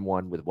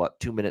 1-1 with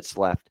 2 minutes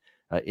left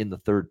in the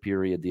third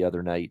period the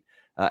other night.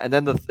 And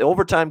then the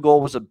overtime goal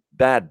was a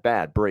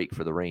bad break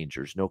for the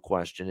Rangers, no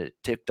question. It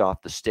ticked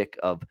off the stick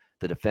of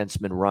the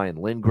defenseman Ryan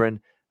Lindgren,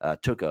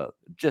 took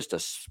just a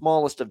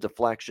smallest of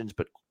deflections,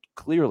 but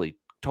clearly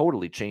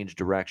totally changed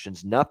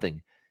directions.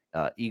 Nothing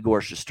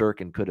Igor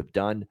Shesterkin could have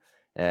done.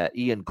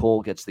 Ian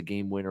Cole gets the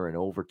game winner in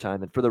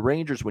overtime. And for the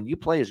Rangers, when you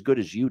play as good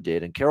as you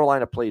did, and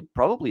Carolina played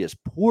probably as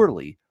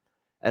poorly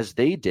as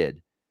they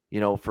did,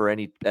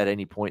 at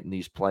any point in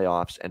these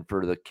playoffs, and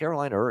for the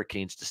Carolina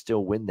Hurricanes to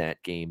still win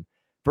that game,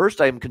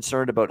 first, I'm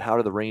concerned about how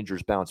do the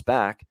Rangers bounce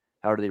back?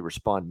 How do they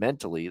respond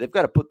mentally? They've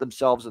got to put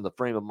themselves in the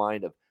frame of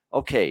mind of,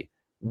 okay,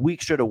 we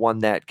should have won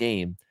that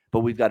game, but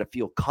we've got to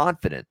feel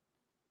confident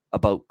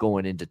about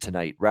going into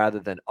tonight rather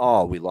than,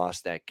 oh, we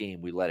lost that game.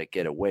 We let it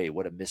get away.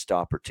 What a missed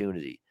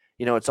opportunity.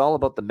 It's all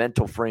about the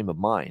mental frame of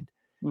mind.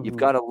 Mm-hmm. You've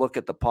got to look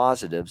at the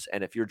positives.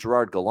 And if you're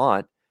Gerard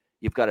Gallant,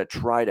 you've got to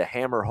try to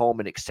hammer home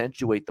and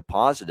accentuate the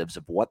positives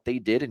of what they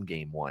did in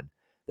Game 1.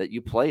 That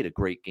you played a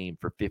great game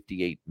for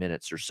 58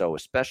 minutes or so,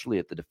 especially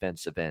at the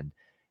defensive end.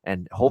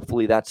 And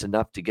hopefully that's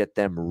enough to get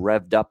them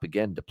revved up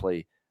again to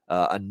play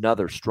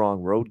another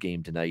strong road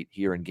game tonight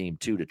here in Game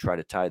 2 to try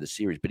to tie the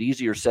series. But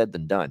easier said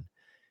than done.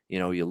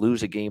 You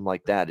lose a game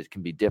like that, it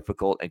can be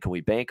difficult. And can we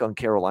bank on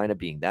Carolina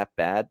being that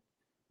bad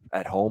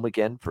at home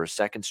again for a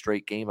second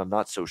straight game? I'm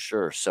not so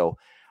sure. So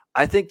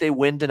I think they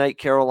win tonight,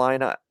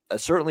 Carolina.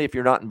 Certainly if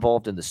you're not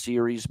involved in the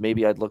series,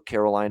 maybe I'd look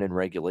Carolina in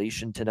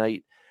regulation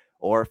tonight.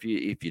 Or if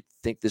you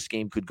think this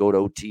game could go to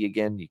OT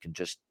again, you can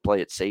just play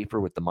it safer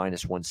with the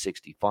minus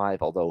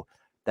 165, although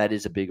that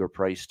is a bigger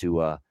price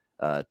to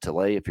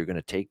lay if you're going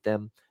to take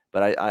them.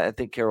 But I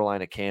think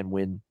Carolina can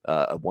win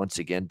once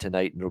again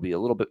tonight, and it'll be a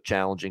little bit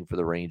challenging for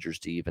the Rangers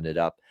to even it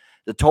up.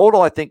 The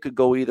total, I think, could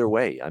go either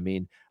way. I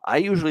mean, I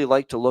usually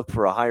like to look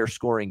for a higher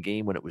scoring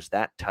game when it was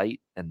that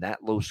tight and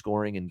that low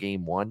scoring in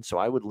Game 1, so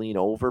I would lean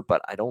over,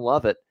 but I don't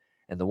love it.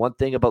 And the one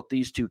thing about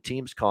these two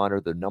teams,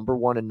 Connor, they're number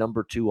 1 and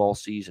number 2 all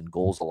season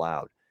goals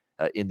allowed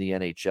in the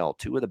NHL.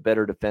 Two of the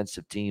better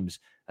defensive teams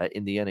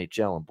in the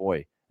NHL. And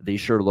boy, they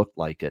sure looked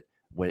like it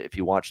if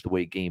you watch the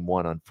way Game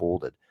 1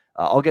 unfolded.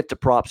 I'll get to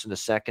props in a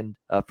second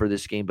for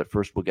this game, but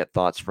first we'll get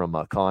thoughts from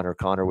Connor.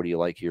 Connor, what do you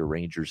like here,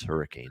 Rangers,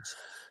 Hurricanes?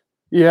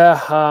 Yeah,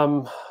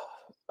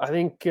 I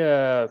think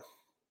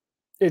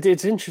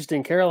it's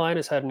interesting.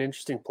 Carolina's had an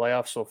interesting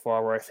playoff so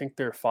far where I think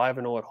they're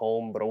 5-0 at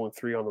home, but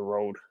 0-3 on the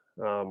road.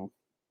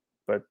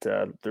 But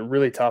they're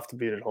really tough to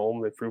beat at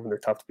home. They've proven they're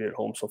tough to beat at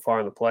home so far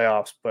in the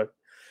playoffs. But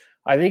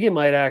I think it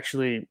might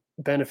actually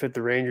benefit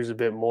the Rangers a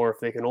bit more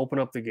if they can open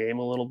up the game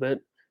a little bit.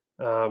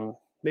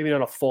 Maybe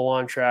not a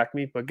full-on track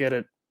meet, but get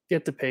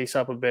the pace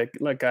up a bit.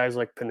 Let guys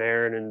like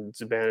Panarin and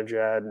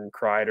Zibanejad and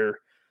Kreider,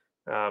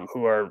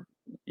 who are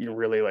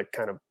really like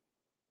kind of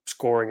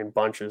scoring in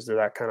bunches. They're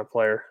that kind of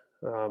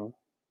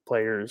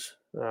players.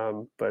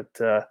 But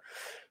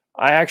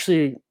I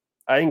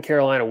think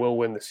Carolina will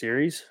win the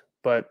series.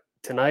 But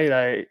tonight,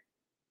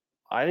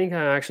 I think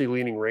I'm actually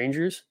leaning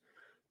Rangers.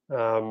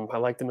 I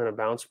like them in a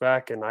bounce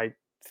back, and I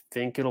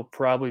think it'll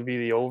probably be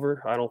the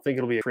over. I don't think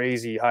it'll be a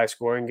crazy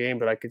high-scoring game,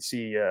 but I could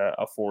see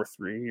a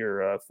 4-3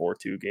 or a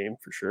 4-2 game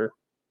for sure.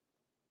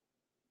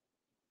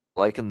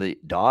 Liking the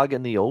dog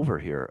and the over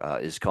here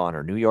is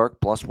Connor. New York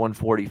plus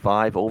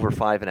 145, over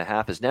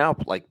 5.5 is now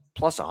like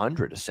plus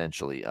 100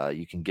 essentially.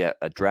 You can get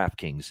a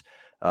DraftKings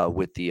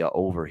with the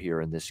over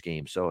here in this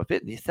game. So if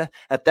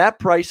at that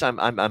price,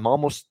 I'm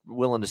almost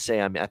willing to say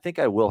I think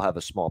I will have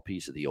a small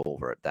piece of the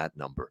over at that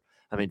number.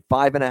 I mean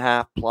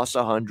 5.5 plus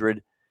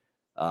 100.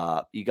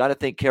 You got to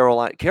think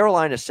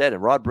Carolina said,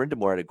 and Rod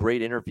Brindamore had a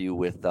great interview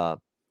with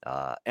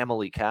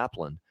Emily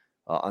Kaplan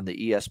on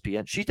the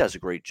ESPN. She does a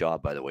great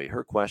job, by the way.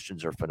 Her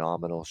questions are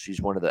phenomenal.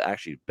 She's one of the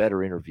actually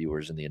better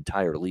interviewers in the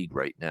entire league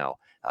right now,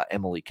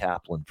 Emily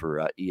Kaplan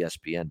for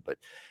ESPN. But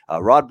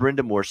Rod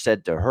Brindamore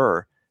said to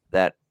her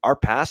that our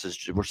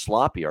passes were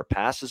sloppy. Our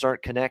passes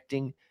aren't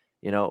connecting.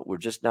 We're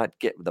just not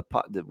getting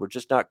we're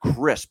just not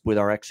crisp with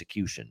our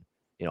execution.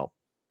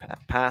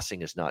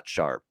 Passing is not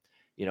sharp.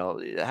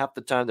 Half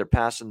the time they're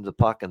passing the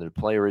puck and the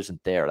player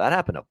isn't there. That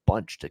happened a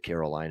bunch to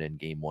Carolina in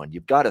game one.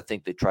 You've got to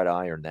think they try to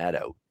iron that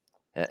out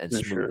and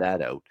smooth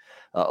that out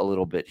a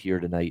little bit here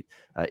tonight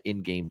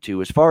in game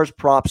two. As far as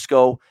props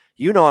go,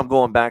 I'm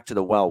going back to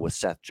the well with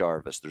Seth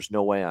Jarvis. There's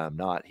no way I'm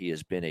not. He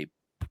has been a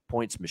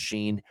points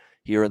machine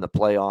here in the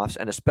playoffs,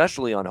 and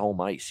especially on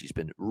home ice. He's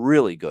been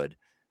really good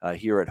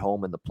here at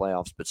home in the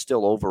playoffs, but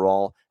still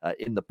overall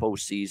in the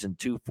postseason,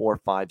 2, 4,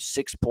 5,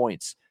 6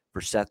 points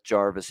for Seth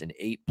Jarvis in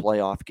 8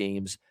 playoff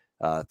games,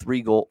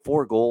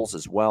 4 goals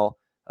as well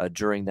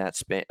during that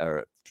span,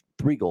 or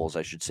 3 goals,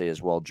 I should say,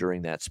 as well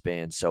during that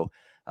span. So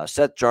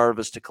Seth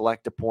Jarvis to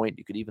collect a point.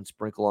 You could even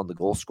sprinkle on the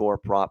goal scorer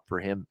prop for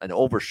him, and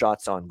over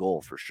shots on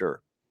goal for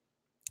sure.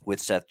 With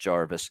Seth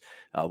Jarvis,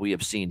 we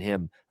have seen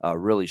him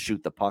really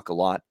shoot the puck a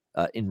lot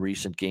in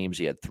recent games.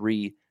 He had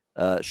 3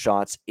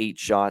 shots, 8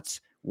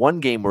 shots. One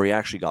game where he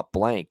actually got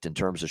blanked in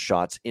terms of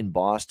shots in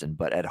Boston,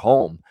 but at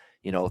home,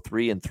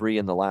 3 and 3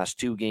 in the last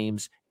 2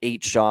 games,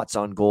 8 shots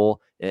on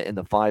goal in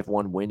the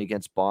 5-1 win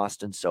against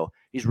Boston. So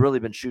he's really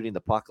been shooting the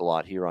puck a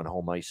lot here on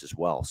home ice as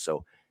well.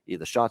 So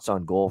the shots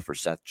on goal for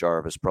Seth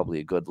Jarvis, probably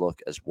a good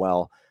look as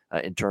well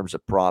in terms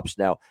of props.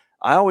 Now,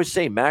 I always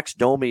say Max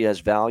Domi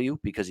has value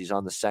because he's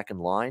on the second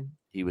line.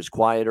 He was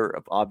quieter,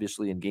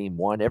 obviously, in game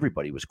one.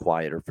 Everybody was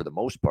quieter for the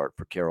most part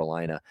for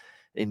Carolina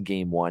in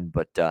game one.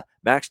 But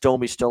Max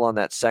Domi's still on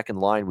that second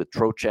line with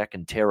Trocheck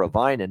and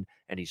Teravainen,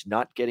 and he's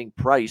not getting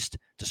priced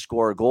to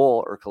score a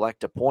goal or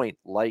collect a point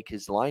like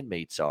his line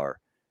mates are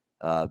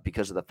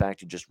because of the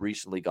fact he just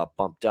recently got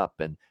bumped up.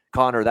 And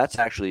Connor, that's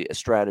actually a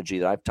strategy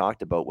that I've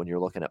talked about when you're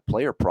looking at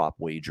player prop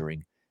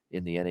wagering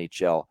in the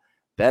NHL.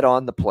 Bet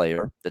on the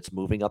player that's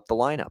moving up the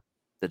lineup,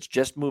 that's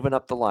just moving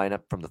up the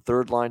lineup from the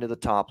third line to the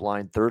top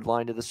line, third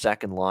line to the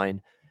second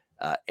line.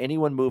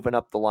 Anyone moving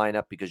up the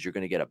lineup, because you're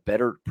going to get a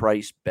better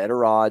price,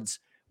 better odds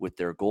with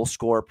their goal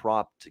scorer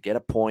prop to get a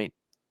point,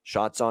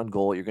 shots on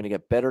goal. You're going to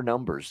get better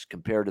numbers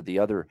compared to the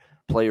other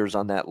players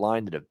on that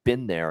line that have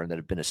been there and that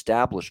have been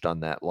established on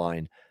that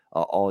line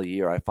all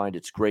year. I find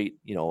it's great,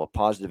 a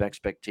positive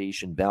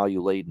expectation,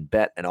 value-laden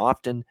bet. And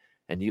often,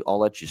 and I'll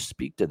let you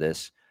speak to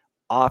this,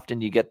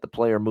 often you get the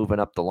player moving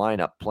up the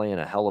lineup playing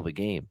a hell of a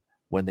game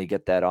when they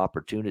get that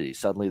opportunity.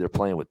 Suddenly they're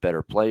playing with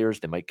better players.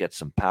 They might get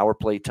some power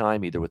play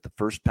time, either with the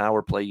first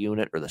power play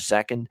unit or the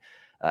second.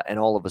 And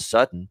all of a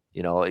sudden,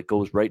 it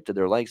goes right to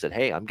their legs that,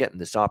 hey, I'm getting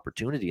this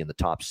opportunity in the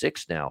top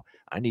 6 now.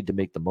 I need to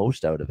make the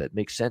most out of it.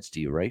 Makes sense to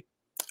you, right?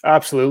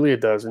 Absolutely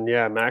it does. And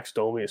yeah, Max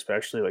Domi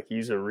especially,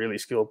 he's a really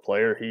skilled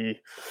player. He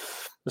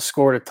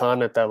scored a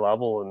ton at that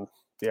level. And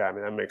yeah,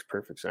 that makes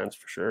perfect sense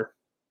for sure.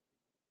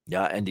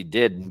 Yeah, and he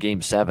did in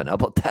Game 7. How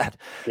about that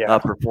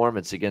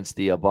performance against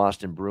the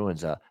Boston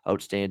Bruins?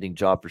 Outstanding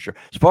job for sure.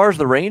 As far as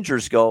the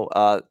Rangers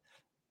go,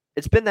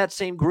 it's been that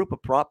same group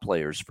of prop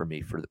players for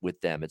me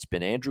with them. It's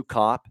been Andrew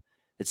Kopp.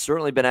 It's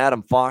certainly been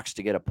Adam Fox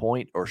to get a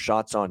point or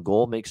shots on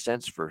goal. Makes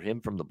sense for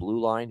him from the blue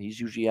line. He's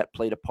usually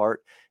played a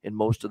part in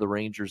most of the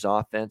Rangers'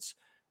 offense.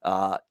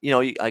 I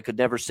could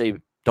never say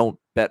don't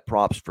bet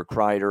props for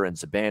Kreider and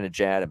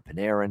Zibanejad and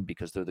Panarin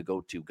because they're the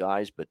go-to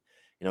guys, but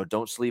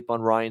don't sleep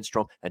on Ryan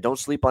Strome and don't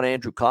sleep on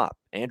Andrew Kopp.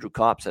 Andrew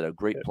Kopp's had a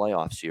great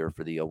playoffs here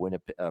for the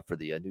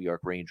New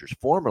York Rangers,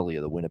 formerly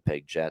of the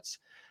Winnipeg Jets,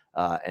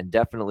 and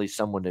definitely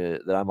someone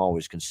that I'm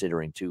always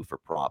considering too for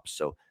props.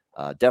 So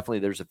definitely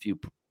there's a few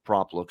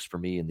prop looks for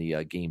me in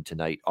the game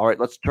tonight. All right,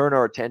 let's turn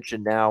our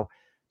attention now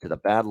to the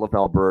Battle of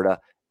Alberta,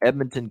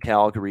 Edmonton,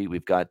 Calgary.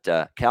 We've got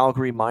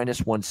Calgary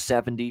minus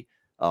 170,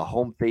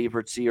 home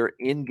favorites here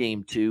in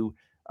game 2.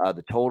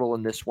 The total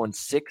in this one,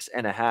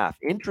 6.5.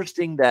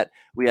 Interesting that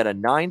we had a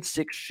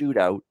 9-6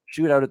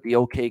 shootout at the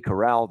OK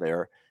Corral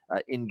there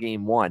in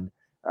game 1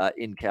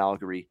 in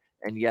Calgary,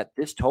 and yet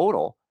this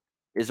total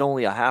is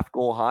only a half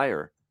goal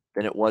higher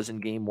than it was in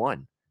game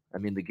 1.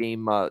 The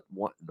game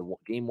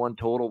game 1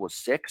 total was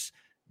 6.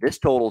 This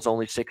total is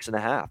only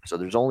 6.5. So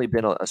there's only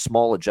been a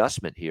small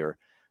adjustment here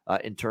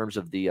in terms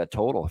of the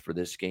total for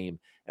this game.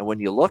 And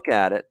when you look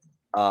at it,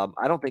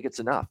 I don't think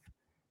it's enough.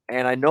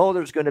 And I know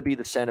there's going to be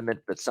the sentiment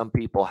that some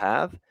people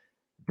have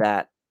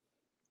that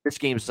this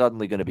game is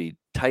suddenly going to be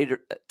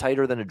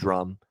tighter than a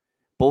drum.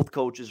 Both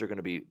coaches are going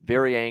to be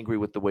very angry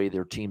with the way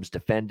their teams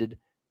defended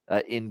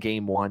in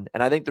game 1.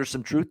 And I think there's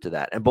some truth to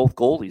that. And both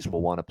goalies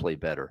will want to play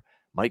better.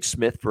 Mike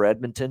Smith for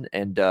Edmonton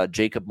and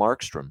Jacob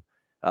Markstrom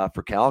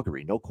for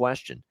Calgary, no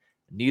question.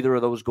 Neither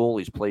of those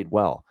goalies played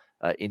well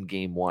in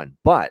game 1.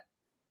 But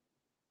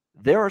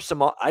there are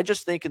some, I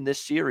just think in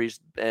this series,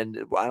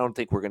 and I don't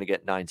think we're going to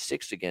get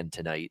 9-6 again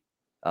tonight,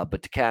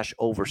 but to cash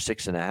over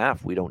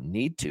 6.5, we don't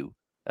need to.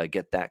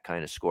 get that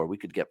kind of score. We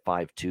could get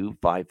 5-2,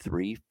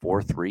 5-3,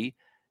 4-3,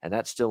 and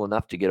that's still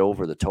enough to get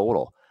over the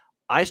total.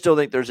 I still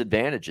think there's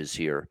advantages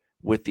here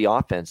with the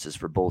offenses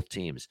for both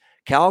teams.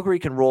 Calgary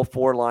can roll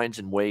 4 lines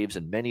in waves,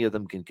 and many of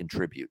them can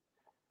contribute.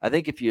 I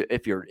think if you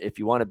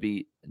want to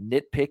be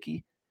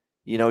nitpicky,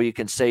 you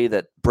can say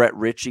that Brett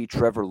Ritchie,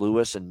 Trevor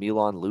Lewis, and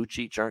Milan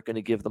Lucic aren't going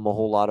to give them a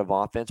whole lot of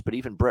offense, but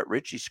even Brett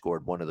Ritchie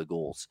scored one of the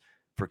goals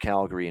for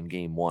Calgary in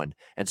Game 1.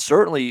 And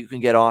certainly you can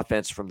get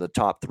offense from the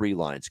top 3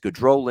 lines.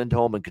 Gaudreau,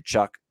 Lindholm, and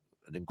Tkachuk,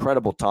 an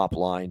incredible top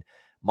line.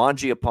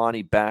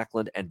 Mangiapane,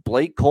 Backlund, and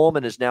Blake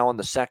Coleman is now on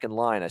the second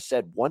line. I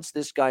said once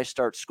this guy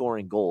starts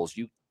scoring goals,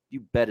 you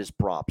bet his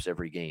props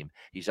every game.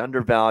 He's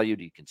undervalued.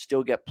 He can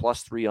still get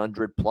plus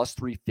 300, plus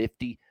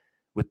 350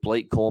 with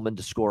Blake Coleman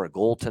to score a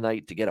goal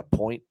tonight. To get a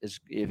point, if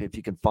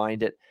you can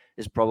find it,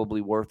 is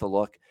probably worth a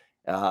look.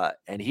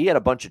 And he had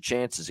a bunch of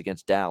chances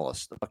against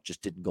Dallas. The puck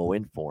just didn't go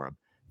in for him.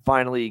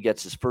 Finally, he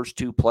gets his first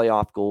 2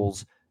 playoff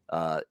goals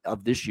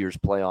of this year's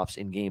playoffs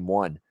in Game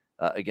 1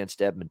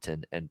 against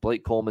Edmonton. And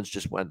Blake Coleman's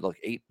just went,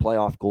 8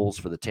 playoff goals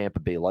for the Tampa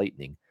Bay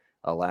Lightning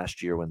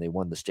last year when they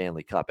won the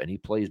Stanley Cup. And he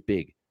plays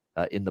big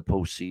in the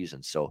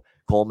postseason. So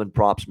Coleman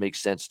props make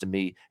sense to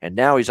me. And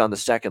now he's on the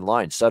second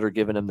line. Sutter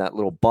giving him that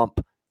little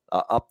bump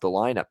up the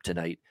lineup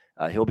tonight.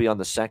 He'll be on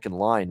the second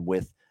line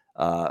with,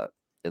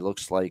 it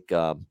looks like,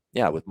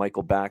 with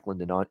Michael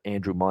Backlund and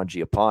Andrew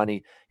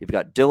Mangiapane. You've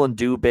got Dylan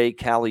Dubé,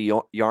 Callie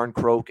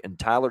Yarncroke, and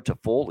Tyler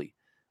Toffoli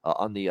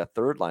on the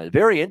third line.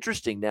 Very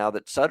interesting now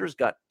that Sutter's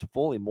got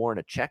Toffoli more in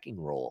a checking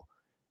role,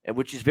 and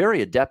which he's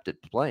very adept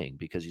at playing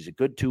because he's a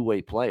good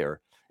two-way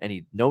player, and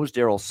he knows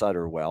Daryl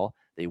Sutter well.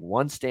 They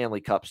won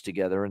Stanley Cups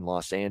together in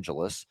Los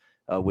Angeles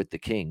with the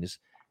Kings.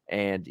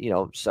 And,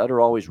 Sutter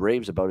always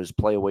raves about his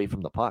play away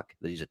from the puck,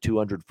 that he's a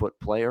 200-foot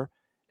player.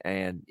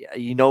 And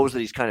he knows that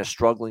he's kind of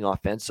struggling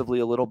offensively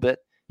a little bit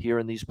here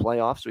in these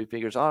playoffs. So he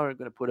figures, we're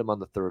going to put him on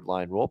the third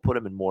line role, put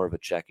him in more of a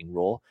checking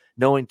role.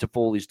 Knowing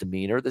Toffoli's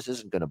demeanor, this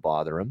isn't going to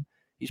bother him.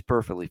 He's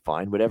perfectly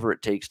fine, whatever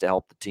it takes to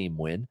help the team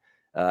win.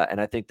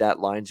 And I think that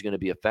line's going to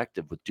be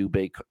effective with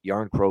Dubé,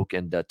 Yarncroke,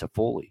 and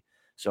Toffoli.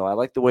 So I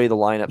like the way the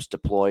lineup's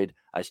deployed.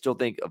 I still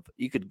think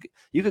you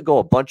could go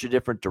a bunch of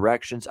different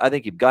directions. I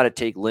think you've got to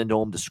take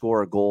Lindholm to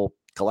score a goal,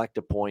 collect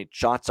a point,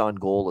 shots on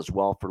goal as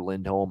well for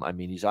Lindholm. I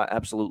mean, he's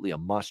absolutely a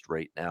must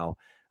right now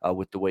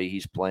with the way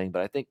he's playing.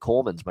 But I think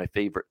Coleman's my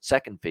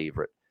second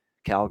favorite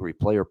Calgary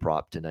player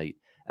prop tonight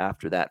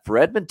after that. For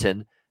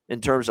Edmonton,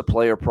 in terms of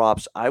player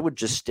props, I would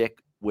just stick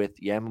with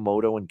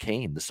Yamamoto and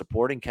Kane, the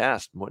supporting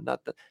cast.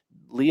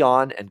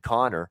 Leon and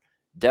Connor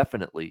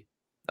definitely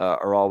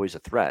are always a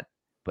threat,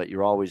 but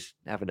you're always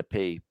having to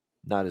pay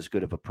not as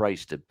good of a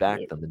price to back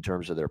them in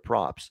terms of their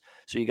props.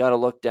 So you got to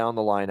look down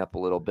the lineup a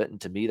little bit. And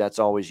to me, that's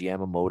always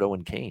Yamamoto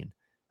and Kane.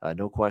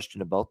 No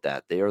question about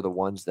that. They are the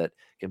ones that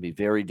can be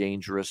very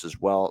dangerous as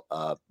well.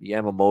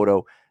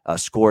 Yamamoto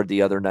scored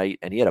the other night,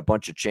 and he had a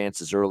bunch of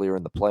chances earlier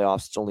in the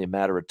playoffs. It's only a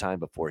matter of time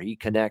before he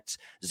connects.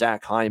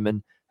 Zach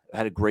Hyman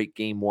had a great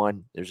Game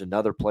 1. There's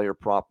another player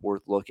prop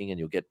worth looking, and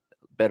you'll get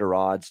better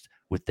odds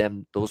with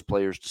those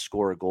players to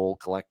score a goal,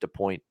 collect a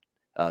point,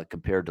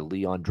 compared to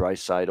Leon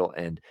Draisaitl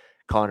and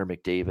Connor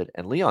McDavid.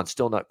 And Leon's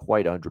still not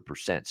quite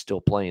 100%,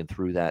 still playing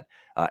through that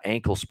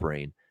ankle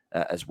sprain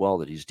as well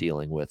that he's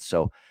dealing with.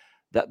 So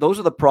those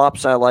are the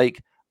props I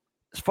like.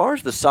 As far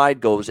as the side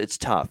goes, it's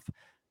tough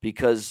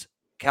because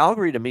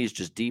Calgary to me is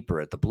just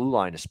deeper at the blue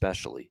line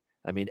especially.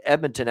 I mean,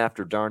 Edmonton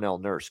after Darnell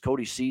Nurse,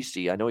 Cody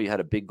Ceci, I know he had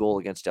a big goal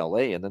against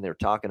LA, and then they're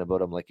talking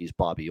about him like he's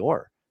Bobby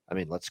Orr. I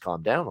mean, let's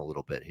calm down a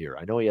little bit here.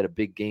 I know he had a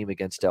big game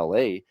against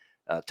LA,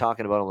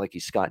 talking about him like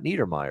he's Scott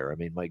Niedermayer. I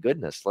mean, my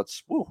goodness,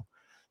 let's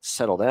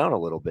settle down a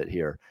little bit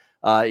here.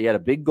 He had a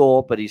big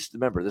goal, but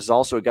remember, this is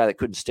also a guy that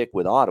couldn't stick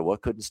with Ottawa,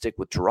 couldn't stick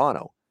with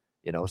Toronto,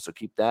 so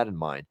keep that in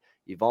mind.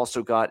 You've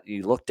also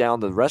you look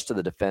down the rest of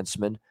the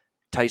defensemen,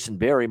 Tyson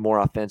Barrie, more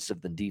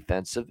offensive than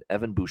defensive.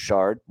 Evan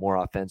Bouchard, more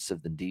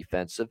offensive than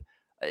defensive.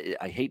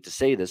 I hate to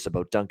say this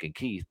about Duncan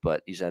Keith,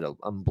 but he's had an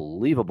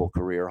unbelievable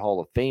career, Hall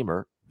of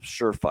Famer,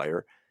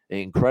 surefire, an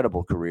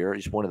incredible career.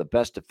 He's one of the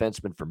best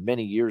defensemen for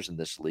many years in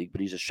this league,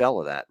 but he's a shell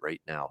of that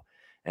right now.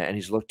 And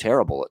he's looked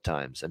terrible at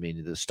times. I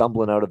mean, the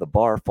stumbling out of the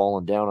bar,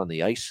 falling down on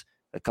the ice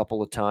a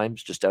couple of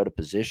times, just out of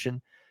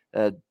position.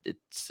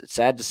 It's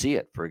sad to see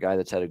it for a guy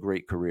that's had a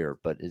great career,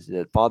 but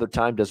Father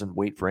Time doesn't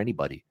wait for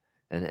anybody.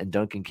 And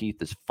Duncan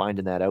Keith is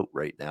finding that out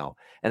right now.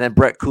 And then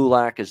Brett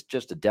Kulak is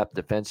just a depth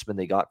defenseman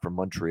they got from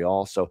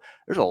Montreal. So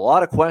there's a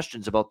lot of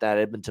questions about that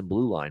Edmonton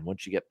blue line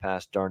once you get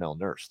past Darnell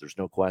Nurse. There's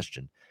no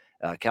question.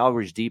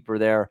 Calgary's deeper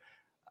there.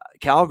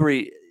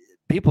 Calgary,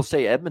 people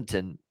say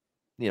Edmonton,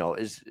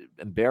 is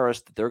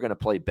embarrassed that they're going to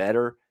play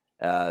better,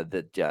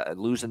 that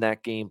losing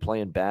that game,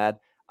 playing bad.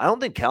 I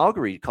don't think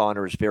Calgary,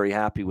 Connor, is very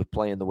happy with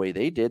playing the way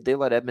they did. They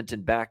let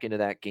Edmonton back into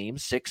that game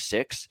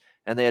 6-6,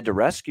 and they had to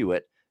rescue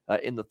it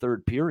in the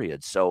third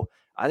period. So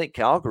I think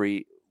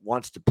Calgary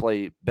wants to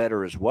play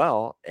better as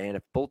well. And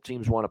if both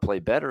teams want to play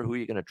better, who are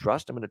you going to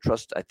trust? I'm going to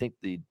trust, I think,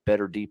 the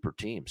better, deeper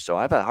team. So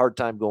I've had a hard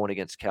time going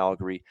against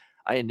Calgary.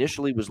 I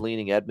initially was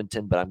leaning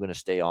Edmonton, but I'm going to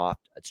stay off.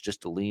 It's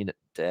just a lean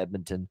to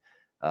Edmonton.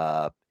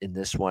 in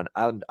this one.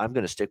 I'm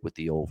going to stick with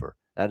the over.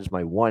 That is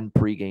my one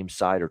pregame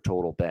side or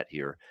total bet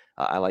here.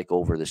 I like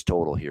over this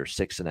total here,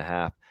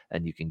 6.5,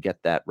 and you can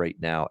get that right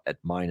now at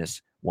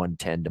minus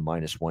 110 to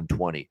minus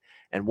 120.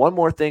 And one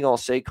more thing I'll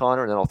say,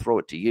 Connor, and then I'll throw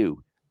it to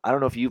you. I don't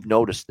know if you've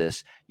noticed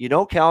this.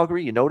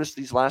 Calgary, you noticed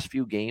these last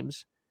few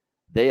games,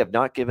 they have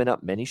not given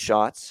up many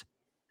shots.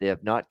 They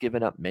have not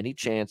given up many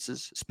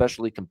chances,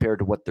 especially compared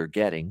to what they're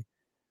getting.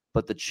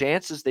 But the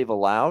chances they've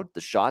allowed,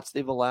 the shots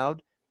they've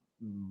allowed,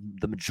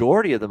 the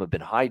majority of them have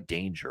been high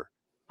danger,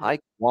 high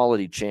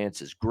quality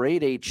chances,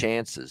 grade A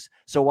chances.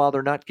 So while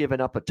they're not giving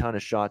up a ton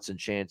of shots and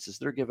chances,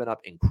 they're giving up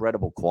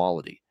incredible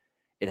quality.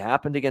 It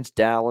happened against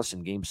Dallas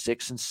in game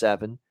 6 and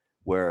 7,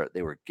 where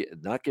they were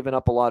not giving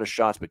up a lot of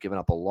shots, but giving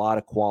up a lot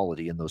of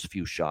quality in those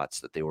few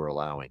shots that they were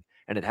allowing.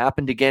 And it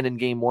happened again in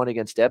game 1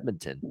 against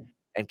Edmonton.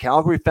 And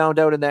Calgary found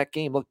out in that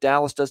game, look,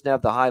 Dallas doesn't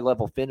have the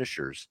high-level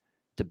finishers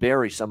to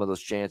bury some of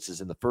those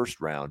chances in the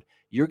first round.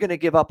 You're going to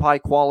give up high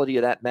quality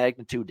of that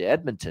magnitude to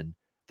Edmonton.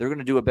 They're going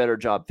to do a better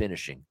job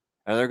finishing,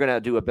 and they're going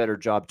to do a better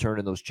job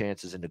turning those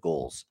chances into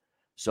goals.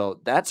 So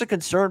that's a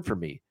concern for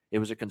me. It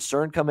was a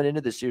concern coming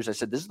into this series. I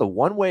said, this is the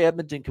one way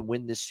Edmonton can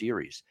win this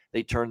series.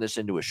 They turn this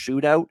into a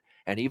shootout,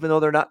 and even though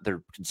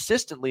they're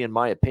consistently, in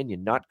my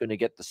opinion, not going to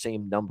get the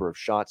same number of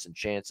shots and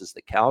chances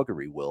that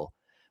Calgary will.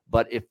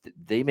 But if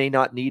they may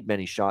not need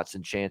many shots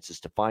and chances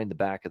to find the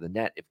back of the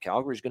net, if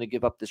Calgary's going to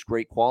give up this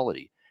great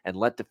quality and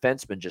let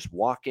defensemen just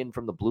walk in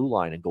from the blue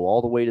line and go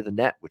all the way to the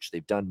net, which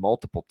they've done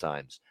multiple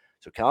times.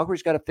 So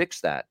Calgary's got to fix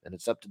that, and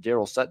it's up to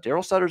Daryl Sutter.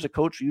 Daryl Sutter's a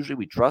coach. Usually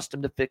we trust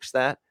him to fix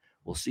that.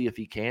 We'll see if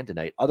he can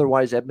tonight.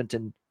 Otherwise,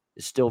 Edmonton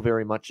is still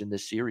very much in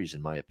this series,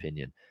 in my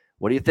opinion.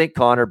 What do you think,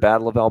 Connor?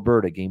 Battle of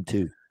Alberta, game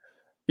 2.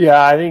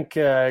 Yeah, I think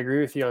I agree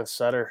with you on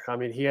Sutter. I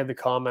mean, he had the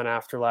comment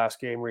after last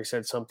game where he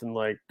said something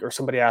like, or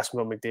somebody asked him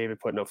about McDavid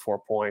putting up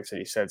 4 points, and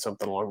he said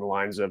something along the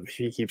lines of, if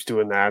he keeps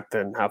doing that,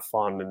 then have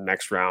fun in the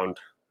next round.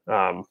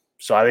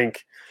 So I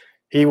think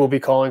he will be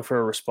calling for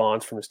a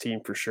response from his team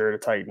for sure to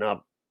tighten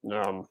up.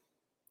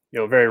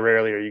 Very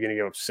rarely are you going to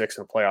give up 6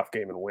 in a playoff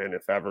game and win,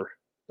 if ever.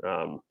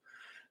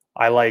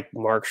 I like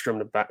Markstrom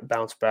to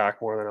bounce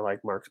back more than I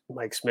like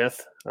Mike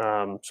Smith.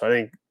 So I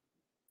think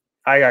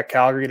I got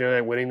Calgary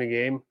tonight winning the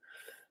game.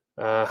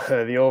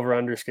 The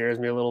over-under scares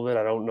me a little bit.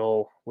 I don't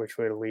know which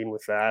way to lean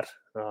with that.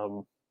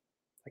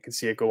 I can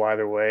see it go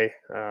either way.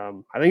 I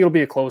think it'll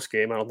be a close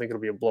game. I don't think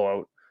it'll be a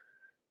blowout.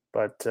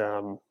 But,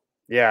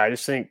 I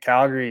just think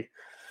Calgary,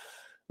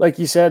 like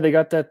you said, they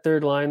got that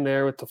third line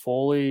there with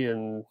Toffoli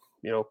and,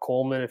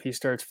 Coleman. If he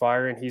starts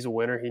firing, he's a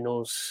winner. He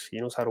knows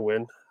how to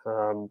win.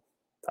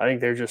 I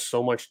think they're just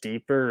so much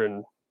deeper,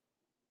 and,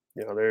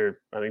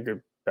 I think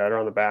they're better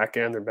on the back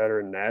end. They're better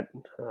in net.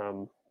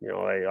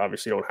 They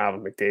obviously don't have a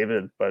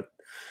McDavid, but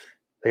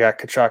they got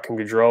Tkachuk and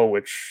Gaudreau,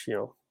 which,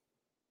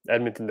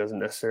 Edmonton doesn't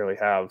necessarily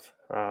have.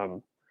 I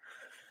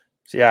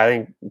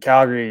think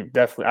Calgary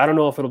definitely – I don't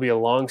know if it'll be a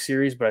long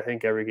series, but I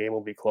think every game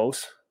will be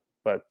close.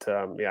 But,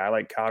 I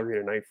like Calgary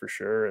tonight for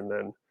sure. And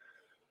then,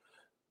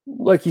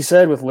 like you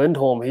said with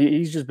Lindholm,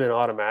 he's just been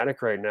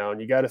automatic right now.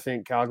 And you got to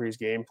think Calgary's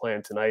game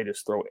plan tonight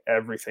is throw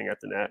everything at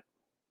the net.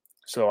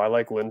 So I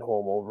like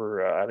Lindholm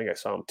over. I think I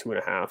saw him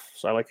 2.5.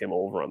 So I like him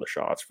over on the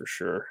shots for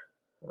sure.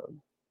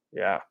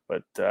 No,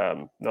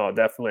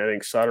 definitely. I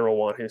think Sutter will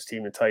want his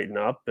team to tighten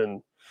up,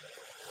 and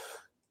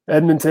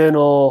Edmonton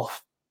will,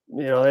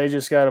 they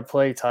just got to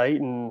play tight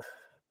and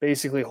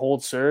basically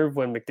hold serve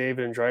when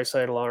McDavid and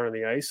Draisaitl are on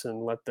the ice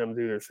and let them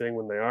do their thing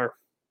when they are.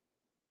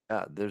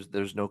 Yeah,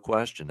 there's no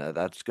question.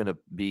 That's going to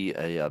be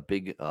a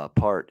big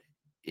part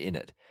in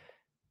it.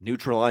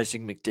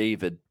 Neutralizing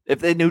McDavid. If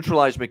they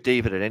neutralize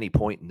McDavid at any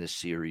point in this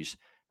series,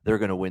 they're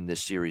going to win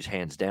this series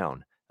hands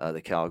down.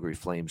 The Calgary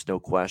Flames, no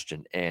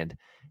question. And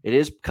it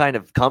is kind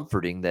of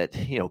comforting that,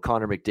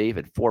 Connor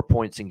McDavid, 4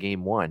 points in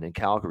game 1 and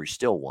Calgary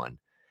still won.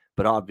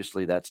 But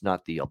obviously that's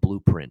not the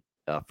blueprint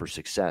for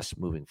success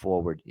moving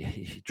forward.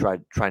 You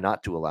try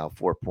not to allow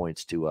 4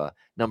 points to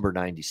number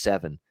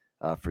 97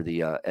 for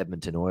the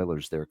Edmonton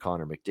Oilers there,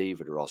 Connor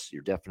McDavid, or else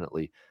you're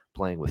definitely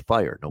playing with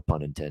fire, no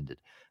pun intended.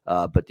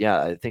 But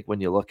yeah, I think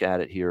when you look at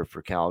it here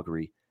for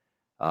Calgary,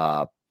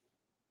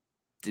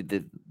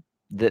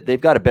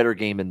 they've got a better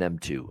game in them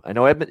too. I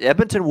know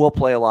Edmonton will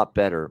play a lot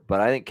better,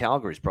 but I think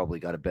Calgary's probably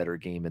got a better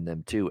game in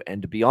them too.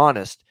 And to be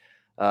honest,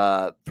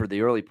 for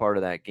the early part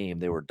of that game,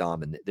 they were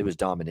dominant. There was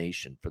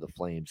domination for the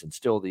Flames, and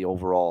still the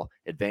overall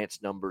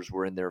advanced numbers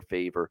were in their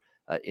favor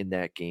in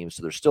that game.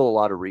 So there's still a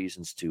lot of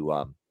reasons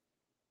to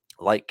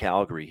like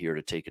Calgary here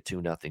to take a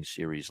 2-0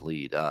 series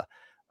lead.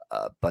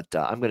 But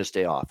I'm going to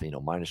stay off,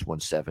 minus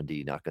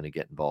 170, not going to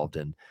get involved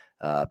in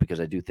because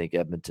I do think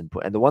Edmonton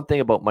and the one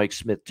thing about Mike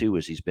Smith too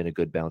is he's been a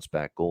good bounce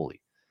back goalie,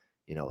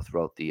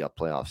 throughout the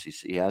playoffs.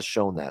 He has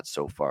shown that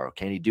so far.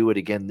 Can he do it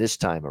again this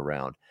time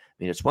around?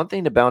 I mean, it's one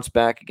thing to bounce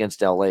back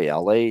against LA.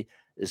 LA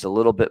is a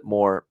little bit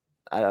more,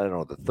 I don't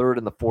know, the third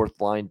and the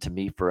fourth line to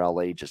me for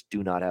LA just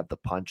do not have the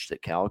punch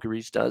that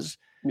Calgary's does.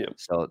 Yeah.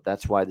 So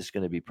that's why this is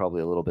going to be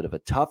probably a little bit of a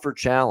tougher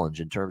challenge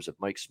in terms of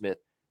Mike Smith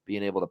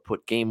being able to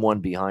put game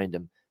 1 behind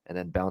him and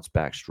then bounce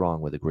back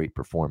strong with a great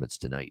performance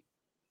tonight.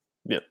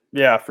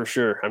 Yeah, for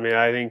sure. I mean,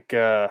 I think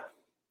LA.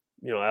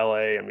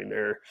 I mean,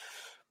 they're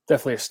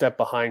definitely a step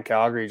behind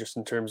Calgary just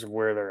in terms of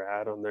where they're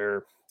at on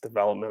their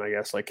development. I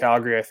guess like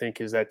Calgary, I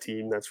think is that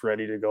team that's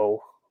ready to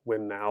go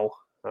win now,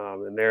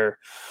 and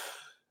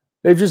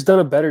they've just done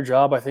a better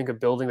job, I think, of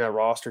building that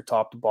roster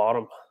top to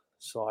bottom.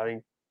 So I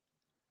think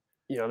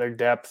their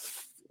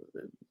depth.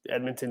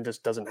 Edmonton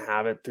just doesn't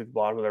have it to the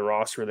bottom of their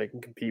roster where they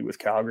can compete with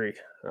Calgary.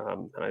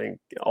 And I think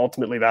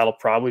ultimately that'll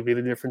probably be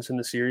the difference in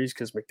the series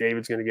because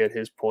McDavid's going to get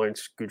his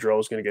points,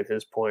 Gaudreau's going to get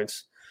his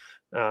points.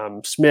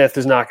 Smith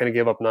is not going to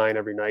give up 9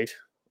 every night.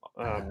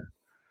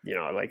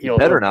 He'll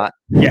better not.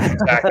 Yeah,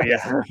 exactly.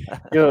 Yeah,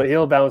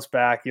 he'll bounce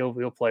back. He'll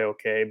play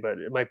okay, but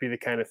it might be the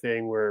kind of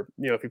thing where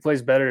if he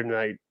plays better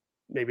tonight,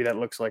 maybe that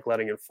looks like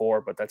letting in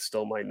 4, but that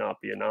still might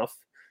not be enough.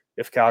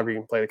 If Calgary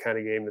can play the kind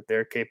of game that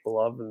they're capable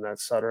of, and that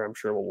Sutter, I'm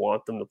sure, will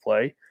want them to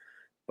play.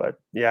 But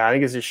yeah, I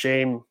think it's a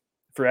shame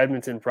for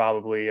Edmonton.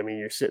 Probably. I mean,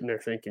 you're sitting there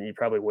thinking you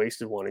probably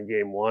wasted one in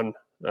game 1.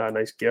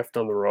 Nice gift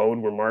on the road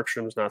where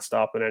Markstrom's not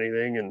stopping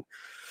anything, and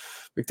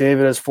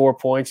McDavid has 4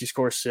 points. He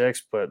scores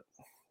 6, but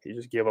he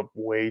just gave up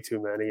way too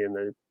many,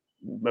 and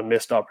a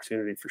missed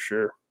opportunity for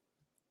sure.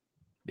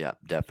 Yeah,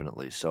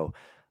 definitely. So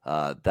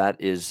that's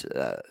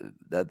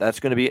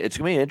going to be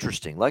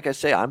interesting. Like I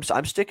say,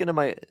 I'm sticking to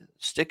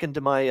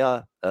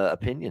my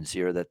opinions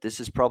here that this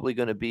is probably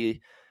going to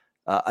be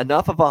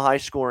enough of a high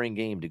scoring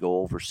game to go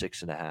over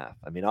 6.5.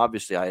 I mean,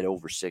 obviously I had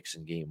over 6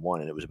 in game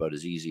 1 and it was about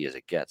as easy as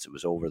it gets. It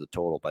was over the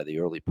total by the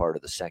early part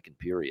of the second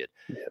period.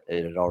 Yeah.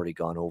 It had already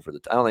gone over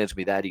I don't think it's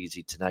going to be that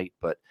easy tonight,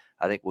 but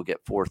I think we'll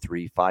get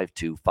 4-3,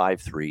 5-2,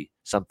 5-3,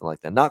 something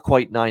like that. Not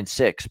quite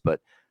 9-6, but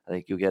I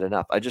think you'll get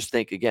enough. I just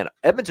think, again,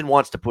 Edmonton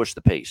wants to push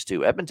the pace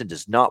too. Edmonton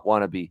does not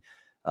want to be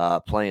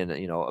playing,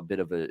 a bit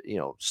of a,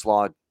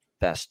 slog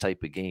fest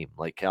type of game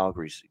like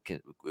Calgary's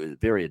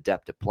very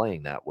adept at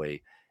playing that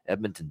way.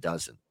 Edmonton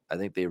doesn't. I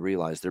think they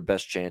realize their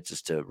best chance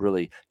is to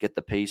really get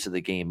the pace of the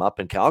game up,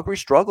 and Calgary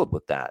struggled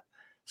with that.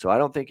 So I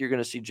don't think you're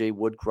going to see Jay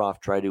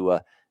Woodcroft try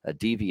to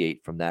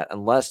deviate from that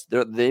unless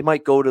they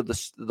might go to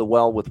the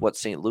well with what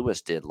St.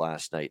 Louis did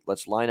last night.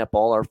 Let's line up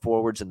all our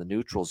forwards in the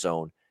neutral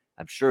zone.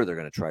 I'm sure they're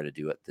going to try to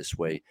do it this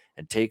way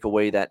and take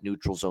away that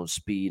neutral zone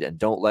speed and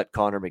don't let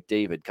Connor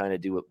McDavid kind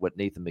of do what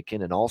Nathan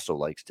MacKinnon also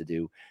likes to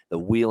do, the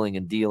wheeling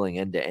and dealing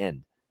end to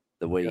end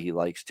the way he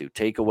likes to.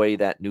 Take away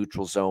that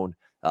neutral zone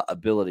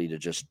ability to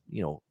just,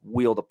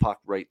 wheel the puck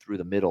right through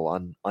the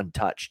middle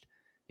untouched.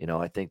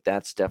 I think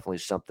that's definitely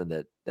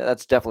something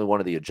that's definitely one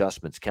of the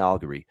adjustments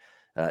Calgary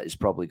is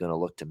probably going to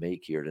look to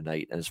make here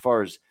tonight. And as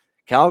far as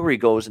Calgary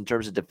goes in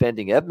terms of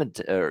defending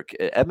Edmonton, or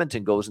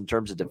Edmonton goes in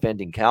terms of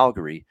defending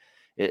Calgary,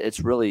 it's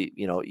really,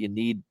 you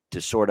need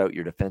to sort out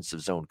your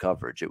defensive zone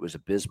coverage. It was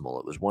abysmal.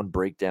 It was one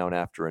breakdown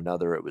after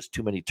another. It was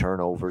too many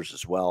turnovers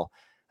as well.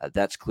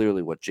 That's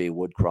clearly what Jay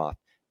Woodcroft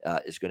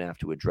is going to have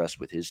to address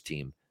with his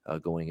team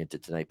going into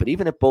tonight. But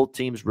even if both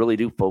teams really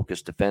do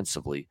focus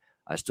defensively,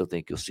 I still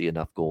think you'll see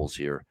enough goals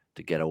here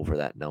to get over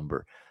that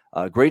number.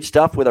 Great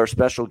stuff with our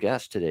special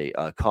guest today,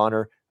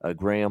 Connor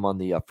Graham, on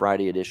the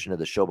Friday edition of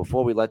the show.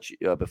 Before we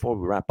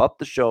wrap up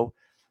the show,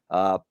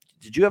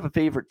 did you have a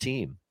favorite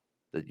team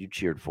that you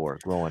cheered for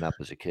growing up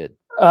as a kid?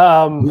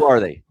 Who are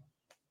they?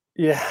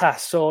 Yeah,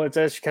 so it's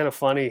actually kind of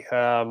funny.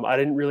 I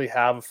didn't really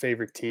have a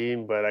favorite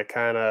team, but I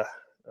kind of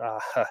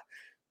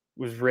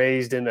was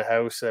raised in the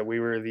house that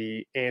we were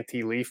the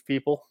anti-Leaf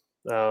people.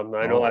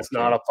 I know that's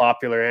not a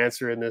popular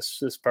answer in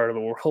this part of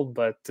the world,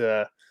 but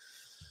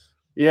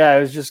yeah, it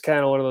was just kind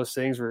of one of those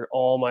things where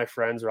all my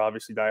friends are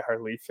obviously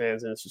diehard Leaf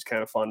fans, and it's just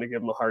kind of fun to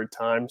give them a hard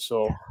time.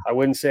 So I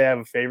wouldn't say I have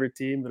a favorite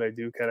team, but I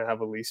do kind of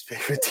have a least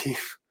favorite team.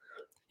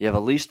 You have a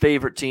least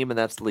favorite team, and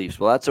that's the Leafs.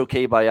 Well, that's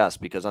okay by us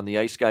because on the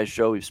Ice Guys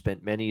show, we've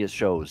spent many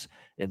shows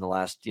in the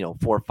last 4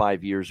 or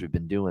 5 years we've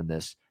been doing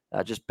this,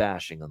 just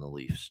bashing on the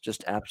Leafs,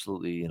 just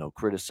absolutely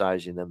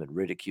criticizing them and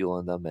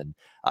ridiculing them. And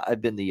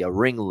I've been the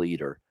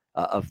ringleader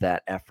of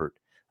that effort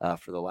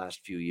for the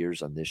last few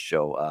years on this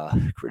show,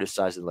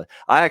 criticizing them.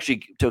 I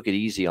actually took it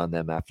easy on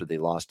them after they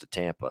lost to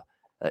Tampa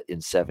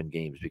in 7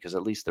 games because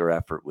at least their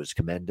effort was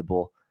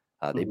commendable.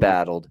 They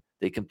battled,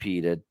 they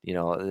competed.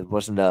 It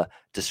wasn't a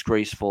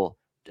disgraceful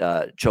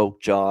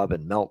choke job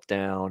and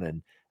meltdown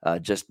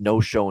and just no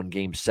show in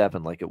game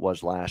 7 like it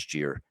was last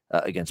year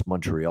against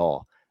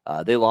Montreal.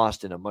 They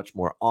lost in a much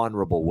more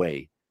honorable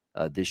way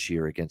this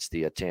year against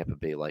the Tampa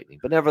Bay Lightning.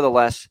 But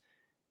nevertheless,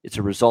 it's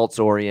a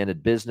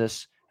results-oriented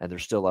business, and they're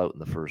still out in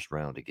the first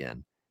round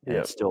again. And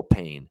It's still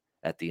pain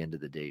at the end of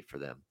the day for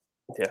them.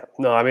 Yeah,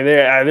 no, I mean,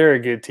 they're a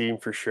good team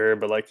for sure.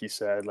 But like you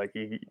said,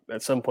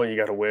 at some point you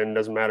got to win.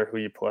 Doesn't matter who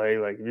you play.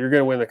 Like if you're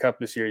going to win the Cup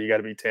this year, you got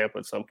to beat Tampa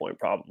at some point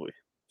probably.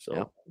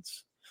 So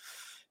It's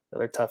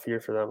another tough year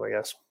for them, I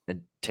guess.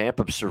 And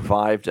Tampa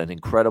survived an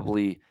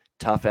incredibly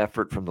tough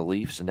effort from the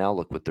Leafs, and now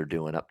look what they're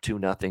doing, up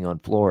 2-0 on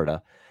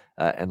Florida,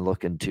 and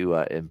looking to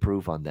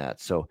improve on that.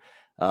 So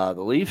the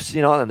Leafs,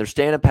 and they're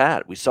standing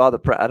pat. We saw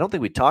I don't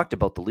think we talked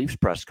about the Leafs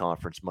press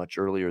conference much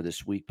earlier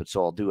this week, but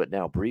so I'll do it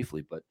now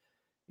briefly. But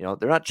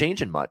they're not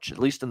changing much. At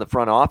least in the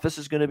front office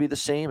is going to be the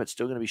same. It's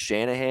still going to be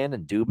Shanahan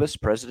and Dubas,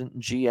 president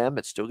and GM.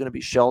 It's still going to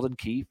be Sheldon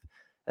Keefe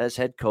as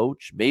head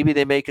coach. Maybe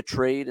they make a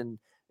trade, and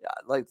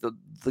like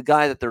the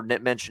guy that they're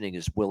mentioning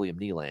is William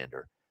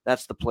Nylander.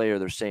 That's the player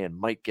they're saying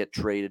might get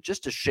traded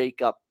just to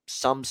shake up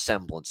some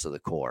semblance of the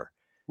core.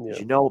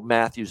 Because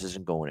Matthews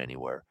isn't going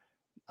anywhere.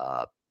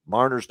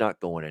 Marner's not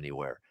going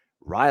anywhere.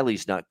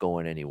 Riley's not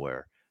going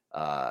anywhere.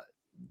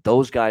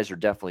 Those guys are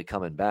definitely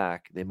coming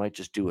back. They might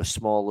just do a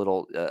small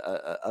little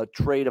a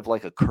trade of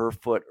like a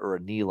Kerfoot or a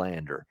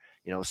Nylander,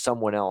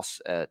 someone else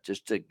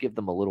just to give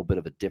them a little bit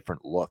of a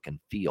different look and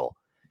feel,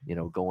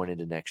 going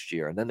into next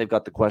year. And then they've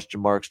got the question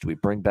marks. Do we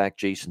bring back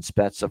Jason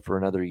Spezza for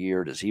another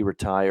year? Does he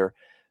retire?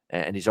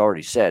 And he's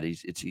already said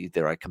it's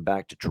either I come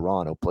back to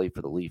Toronto, play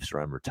for the Leafs, or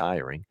I'm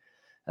retiring.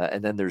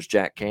 And then there's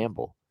Jack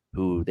Campbell,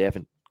 who they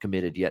haven't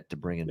committed yet to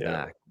bringing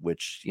back,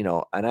 which, and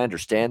I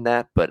understand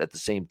that, but at the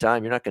same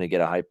time, you're not going to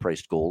get a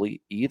high-priced goalie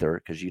either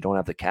because you don't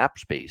have the cap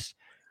space.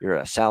 You're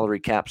a salary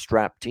cap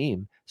strapped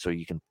team, so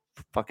you can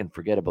fucking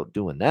forget about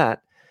doing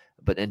that.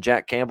 And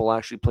Jack Campbell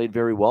actually played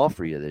very well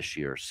for you this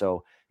year.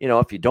 So,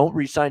 if you don't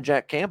re-sign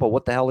Jack Campbell,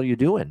 what the hell are you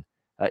doing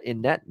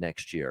in net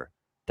next year?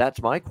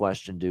 That's my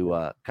question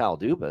to Kyle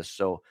Dubas.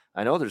 So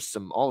I know there's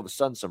all of a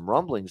sudden some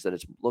rumblings that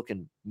it's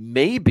looking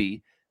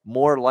maybe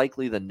more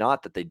likely than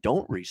not that they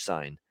don't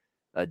re-sign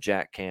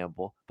Jack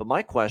Campbell. But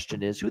my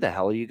question is, who the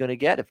hell are you going to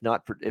get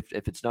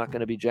if it's not going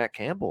to be Jack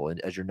Campbell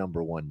as your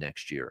number one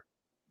next year?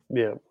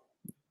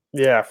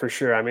 Yeah, for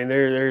sure. I mean,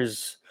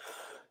 there's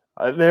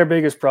their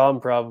biggest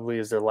problem probably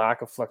is their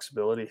lack of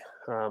flexibility.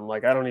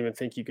 Like, I don't even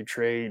think you could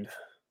trade.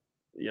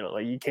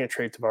 Like, you can't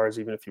trade Tavares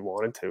even if you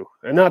wanted to.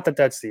 And not that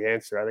that's the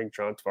answer. I think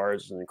John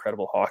Tavares is an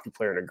incredible hockey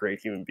player and a great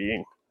human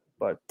being.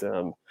 But,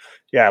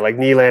 like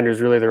Nylander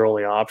is really their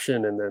only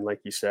option. And then, like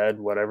you said,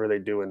 whatever they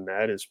do in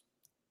net is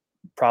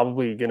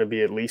probably going to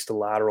be at least a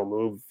lateral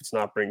move if it's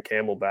not bring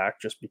Campbell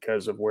back, just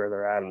because of where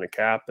they're at in the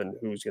cap and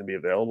who's going to be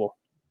available.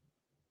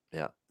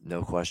 Yeah,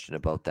 no question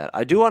about that.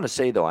 I do want to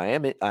say though,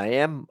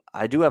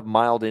 I do have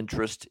mild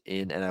interest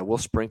in, and I will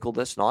sprinkle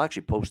this, and I'll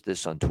actually post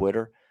this on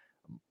Twitter,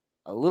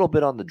 a little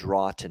bit on the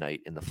draw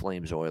tonight in the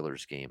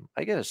Flames-Oilers game.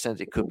 I get a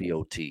sense it could be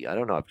OT. I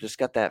don't know. I've just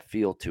got that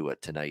feel to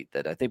it tonight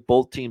that I think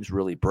both teams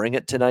really bring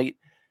it tonight.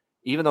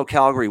 Even though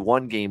Calgary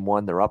won game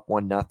one, they're up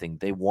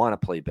 1-0. They want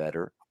to play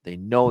better. They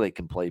know they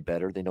can play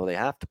better. They know they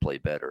have to play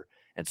better.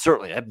 And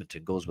certainly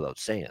Edmonton goes without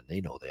saying.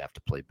 They know they have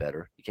to play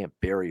better. You can't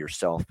bury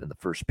yourself in the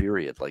first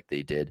period like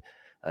they did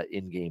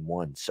in game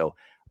one. So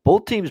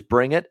both teams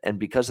bring it. And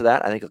because of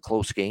that, I think a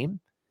close game.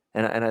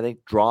 And I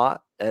think draw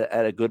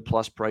at a good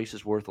plus price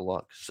is worth a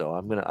look. So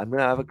I'm gonna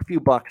have a few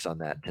bucks on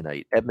that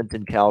tonight.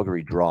 Edmonton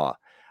Calgary draw.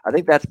 I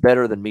think that's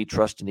better than me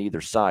trusting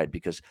either side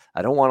because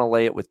I don't want to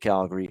lay it with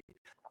Calgary.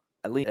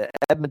 At least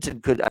Edmonton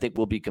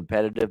will be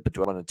competitive, but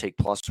do I want to take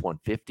plus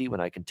 150 when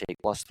I can take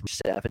plus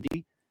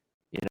 370?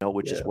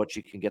 Which is what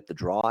you can get the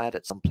draw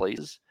at some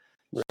places.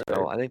 Right.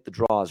 So I think the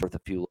draw is worth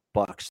a few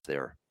bucks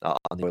there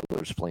on the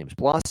Oilers Flames.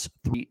 Plus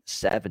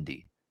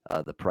 370,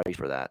 the price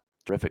for that.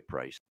 Terrific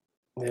price.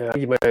 Yeah,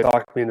 you might have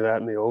talked me into that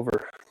in the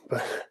over.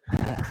 But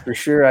for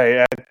sure,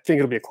 I think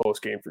it'll be a close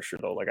game for sure,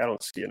 though. Like, I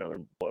don't see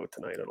another blowout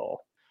tonight at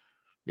all.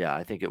 Yeah,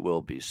 I think it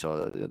will be.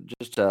 So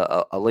just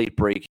a late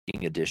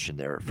breaking addition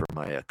there for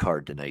my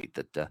card tonight.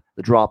 That the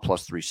draw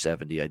plus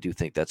 370. I do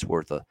think that's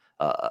worth a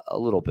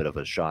little bit of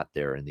a shot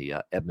there in the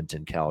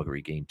Edmonton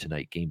Calgary game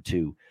tonight, game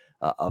 2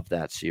 of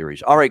that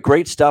series. All right,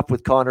 great stuff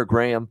with Connor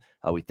Graham.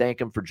 We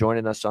thank him for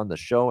joining us on the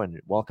show, and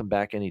welcome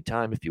back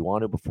anytime if you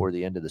want to before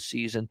the end of the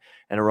season.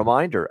 And a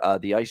reminder,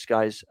 the Ice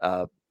Guys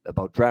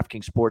about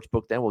DraftKings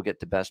Sportsbook. Then we'll get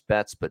to best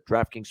bets, but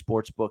DraftKings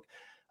Sportsbook,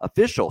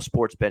 official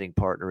sports betting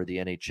partner of the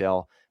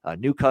NHL.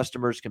 New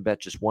customers can bet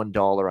just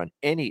 $1 on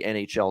any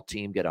NHL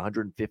team, get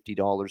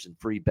 $150 in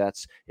free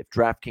bets. If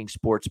DraftKings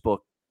Sportsbook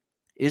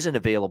isn't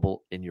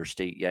available in your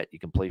state yet, you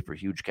can play for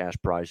huge cash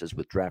prizes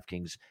with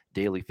DraftKings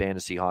daily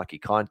fantasy hockey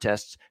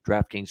contests.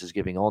 DraftKings is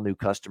giving all new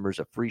customers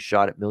a free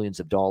shot at millions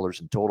of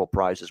dollars in total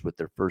prizes with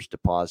their first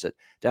deposit.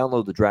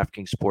 Download the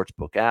DraftKings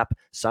Sportsbook app,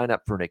 sign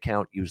up for an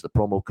account, use the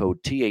promo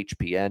code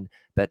THPN,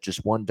 bet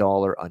just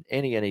 $1 on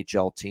any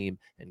NHL team,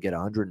 and get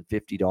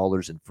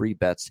 $150 in free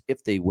bets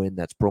if they win.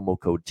 That's promo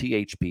code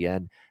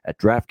THPN at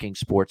DraftKings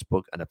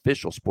Sportsbook, an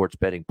official sports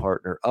betting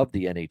partner of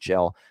the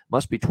NHL.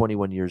 Must be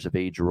 21 years of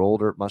age or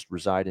older. Must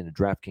reside in a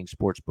DraftKings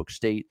Sportsbook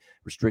state.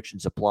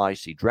 Restrictions apply.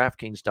 See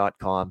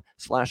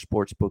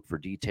DraftKings.com/sportsbook for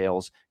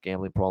details.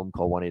 Gambling problem?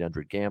 Call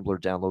 1-800-GAMBLER.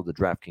 Download the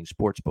DraftKings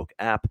Sportsbook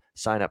app.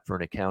 Sign up for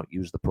an account.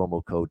 Use the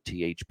promo code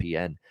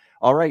THPN.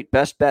 All right,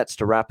 best bets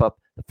to wrap up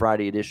the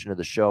Friday edition of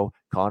the show.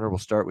 Connor, we'll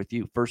start with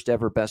you. First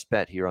ever best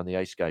bet here on the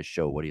Ice Guys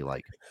show. What do you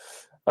like?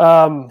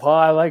 Well,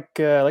 I like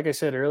I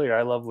said earlier,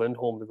 I love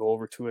Lindholm to go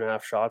over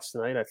 2.5 shots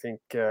tonight. I think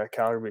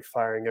Calgary will be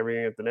firing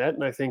everything at the net,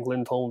 and I think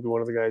Lindholm will be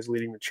one of the guys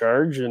leading the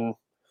charge. And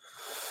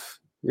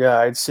yeah,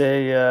 I'd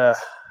say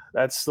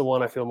that's the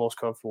one I feel most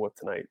comfortable with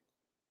tonight.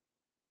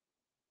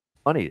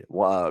 Funny,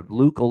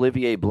 Luc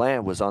Olivier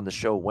Blanc was on the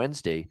show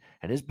Wednesday,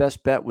 and his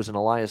best bet was an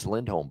Elias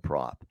Lindholm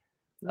prop.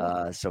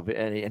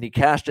 And he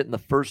cashed it in the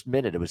first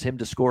minute. It was him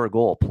to score a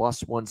goal,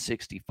 plus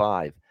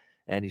 165.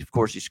 And of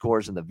course, he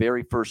scores in the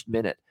very first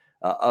minute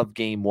of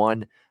game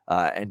one.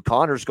 And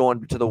Connor's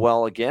going to the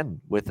well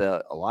again with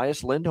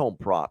Elias Lindholm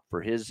prop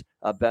for his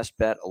best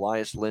bet.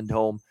 Elias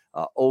Lindholm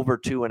over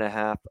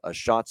 2.5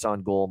 shots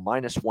on goal,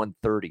 minus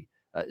 130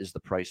 is the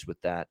price with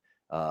that.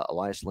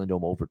 Elias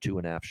Lindholm over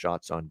 2.5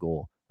 shots on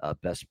goal.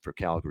 Best for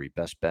Calgary,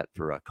 best bet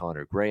for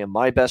Connor Graham.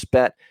 My best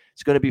bet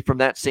is going to be from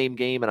that same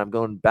game, and I'm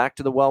going back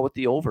to the well with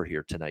the over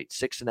here tonight.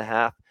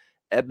 6.5,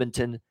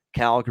 Edmonton,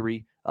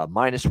 Calgary,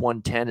 minus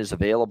 110 is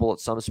available at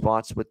some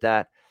spots with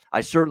that.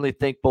 I certainly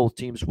think both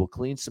teams will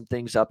clean some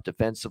things up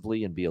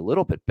defensively and be a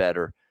little bit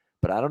better,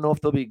 but I don't know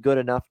if they'll be good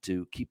enough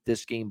to keep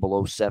this game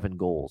below 7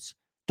 goals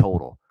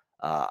total.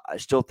 I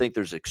still think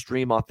there's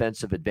extreme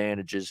offensive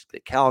advantages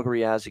that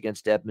Calgary has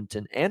against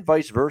Edmonton and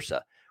vice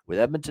versa, with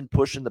Edmonton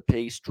pushing the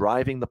pace,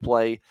 driving the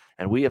play.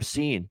 And we have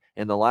seen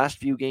in the last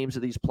few games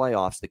of these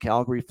playoffs, the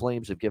Calgary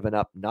Flames have given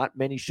up not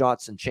many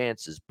shots and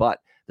chances, but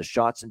the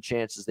shots and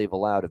chances they've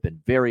allowed have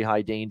been very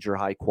high danger,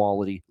 high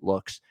quality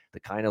looks,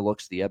 the kind of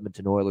looks the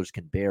Edmonton Oilers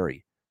can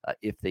bury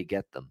if they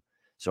get them.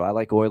 So I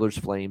like Oilers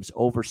Flames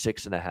over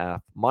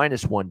 6.5,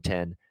 minus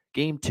 110,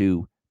 game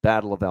 2,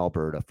 Battle of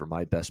Alberta for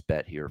my best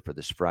bet here for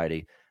this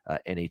Friday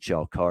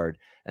NHL card.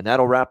 And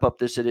that'll wrap up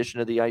this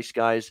edition of the Ice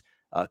Guys.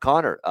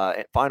 Connor,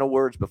 final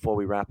words before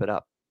we wrap it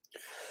up.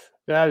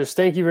 Yeah, just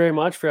thank you very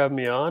much for having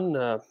me on.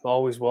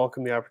 Always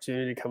welcome the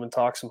opportunity to come and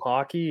talk some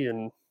hockey,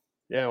 and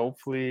yeah,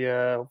 hopefully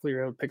you're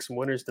able to pick some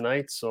winners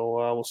tonight.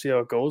 So we'll see how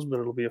it goes, but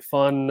it'll be a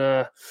fun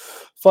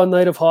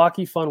night of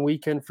hockey, fun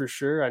weekend for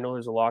sure. I know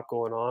there's a lot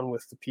going on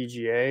with the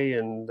PGA,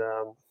 and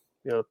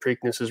the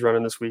Preakness is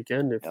running this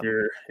weekend if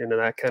you're into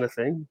that kind of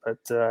thing. But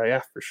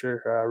yeah, for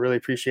sure, really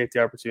appreciate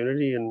the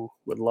opportunity and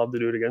would love to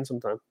do it again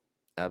sometime.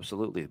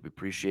 Absolutely. We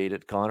appreciate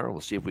it, Connor.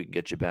 We'll see if we can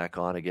get you back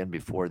on again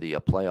before the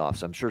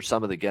playoffs. I'm sure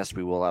some of the guests,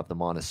 we will have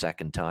them on a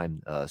second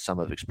time. Some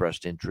have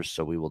expressed interest,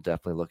 so we will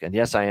definitely look. And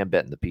yes, I am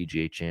betting the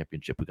PGA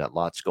Championship. We got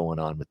lots going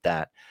on with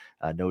that.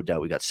 No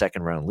doubt. We got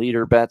second round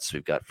leader bets.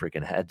 We've got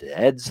freaking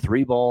head-to-heads,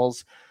 3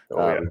 balls.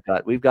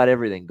 We've got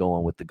everything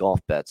going with the golf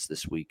bets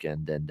this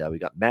weekend. And we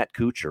got Matt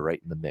Kuchar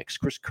right in the mix,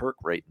 Chris Kirk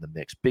right in the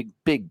mix, big,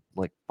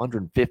 like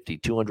 150,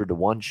 200 to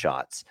 1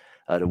 shots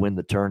to win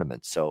the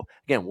tournament. So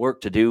again,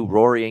 work to do.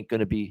 Rory ain't going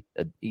to be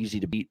easy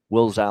to beat.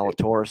 Will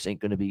Zalatoris ain't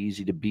going to be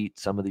easy to beat.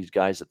 Some of these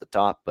guys at the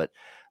top, but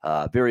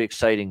very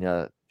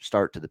exciting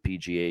start to the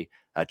PGA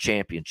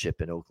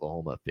Championship in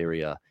Oklahoma.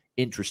 Very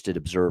interested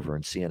observer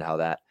and seeing how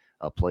that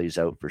plays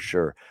out for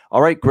sure.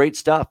 All right, great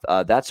stuff.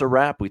 That's a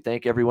wrap. We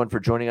thank everyone for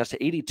joining us.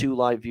 82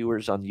 live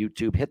viewers on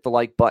YouTube. Hit the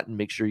like button.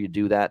 Make sure you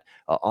do that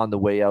on the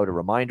way out. A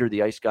reminder,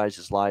 the Ice Guys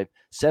is live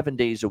 7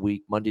 days a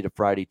week, Monday to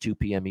Friday, 2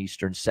 p.m.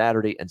 Eastern,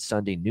 Saturday and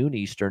Sunday, noon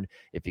Eastern.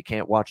 If you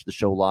can't watch the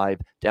show live,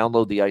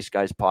 download the Ice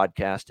Guys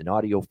podcast in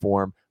audio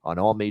form on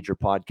all major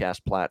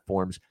podcast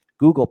platforms,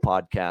 Google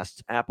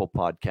Podcasts, Apple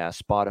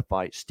Podcasts,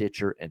 Spotify,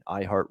 Stitcher, and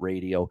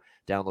iHeartRadio.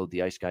 Download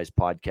the Ice Guys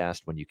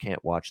podcast when you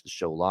can't watch the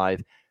show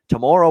live.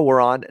 Tomorrow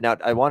we're on. Now,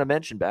 I want to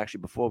mention, actually,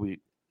 before we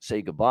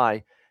say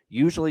goodbye,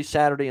 usually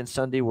Saturday and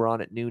Sunday we're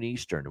on at noon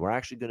Eastern. We're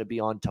actually going to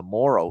be on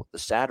tomorrow, the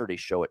Saturday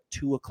show, at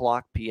 2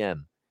 o'clock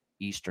p.m.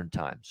 Eastern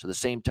time. So the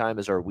same time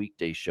as our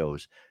weekday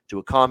shows, to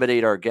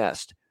accommodate our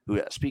guest,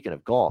 who, speaking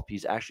of golf,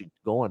 he's actually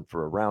going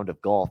for a round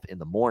of golf in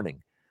the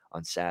morning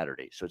on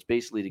Saturday. So it's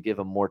basically to give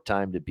him more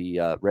time to be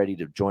ready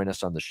to join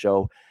us on the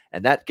show.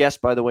 And that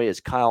guest, by the way,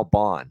 is Kyle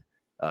Bond.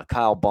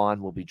 Kyle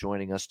Bond will be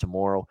joining us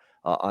tomorrow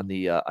on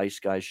the Ice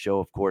Guys show.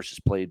 Of course, has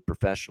played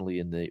professionally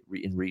in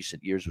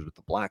recent years, was with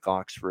the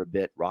Blackhawks for a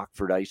bit,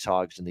 Rockford Ice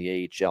Hogs in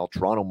the AHL,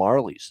 Toronto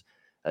Marlies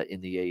in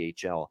the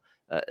AHL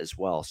as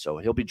well. So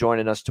he'll be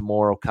joining us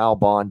tomorrow. Kyle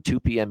Bond, 2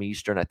 p.m.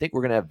 Eastern. I think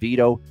we're going to have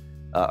Vito,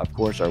 of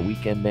course, our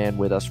weekend man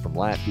with us from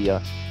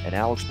Latvia, and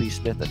Alex B.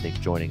 Smith, I think,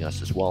 joining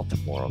us as well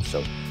tomorrow.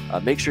 So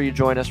make sure you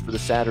join us for the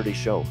Saturday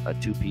show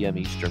at 2 p.m.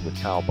 Eastern with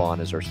Kyle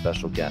Bond as our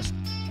special guest.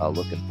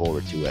 Looking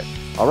forward to it.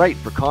 All right,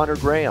 for Connor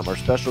Graham, our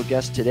special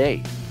guest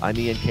today, I'm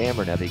Ian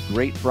Cameron. Have a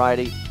great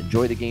Friday.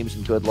 Enjoy the games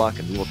and good luck,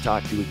 and we will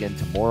talk to you again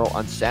tomorrow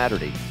on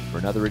Saturday for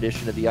another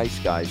edition of the Ice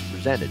Guys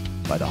presented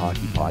by the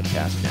Hockey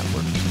Podcast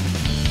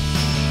Network.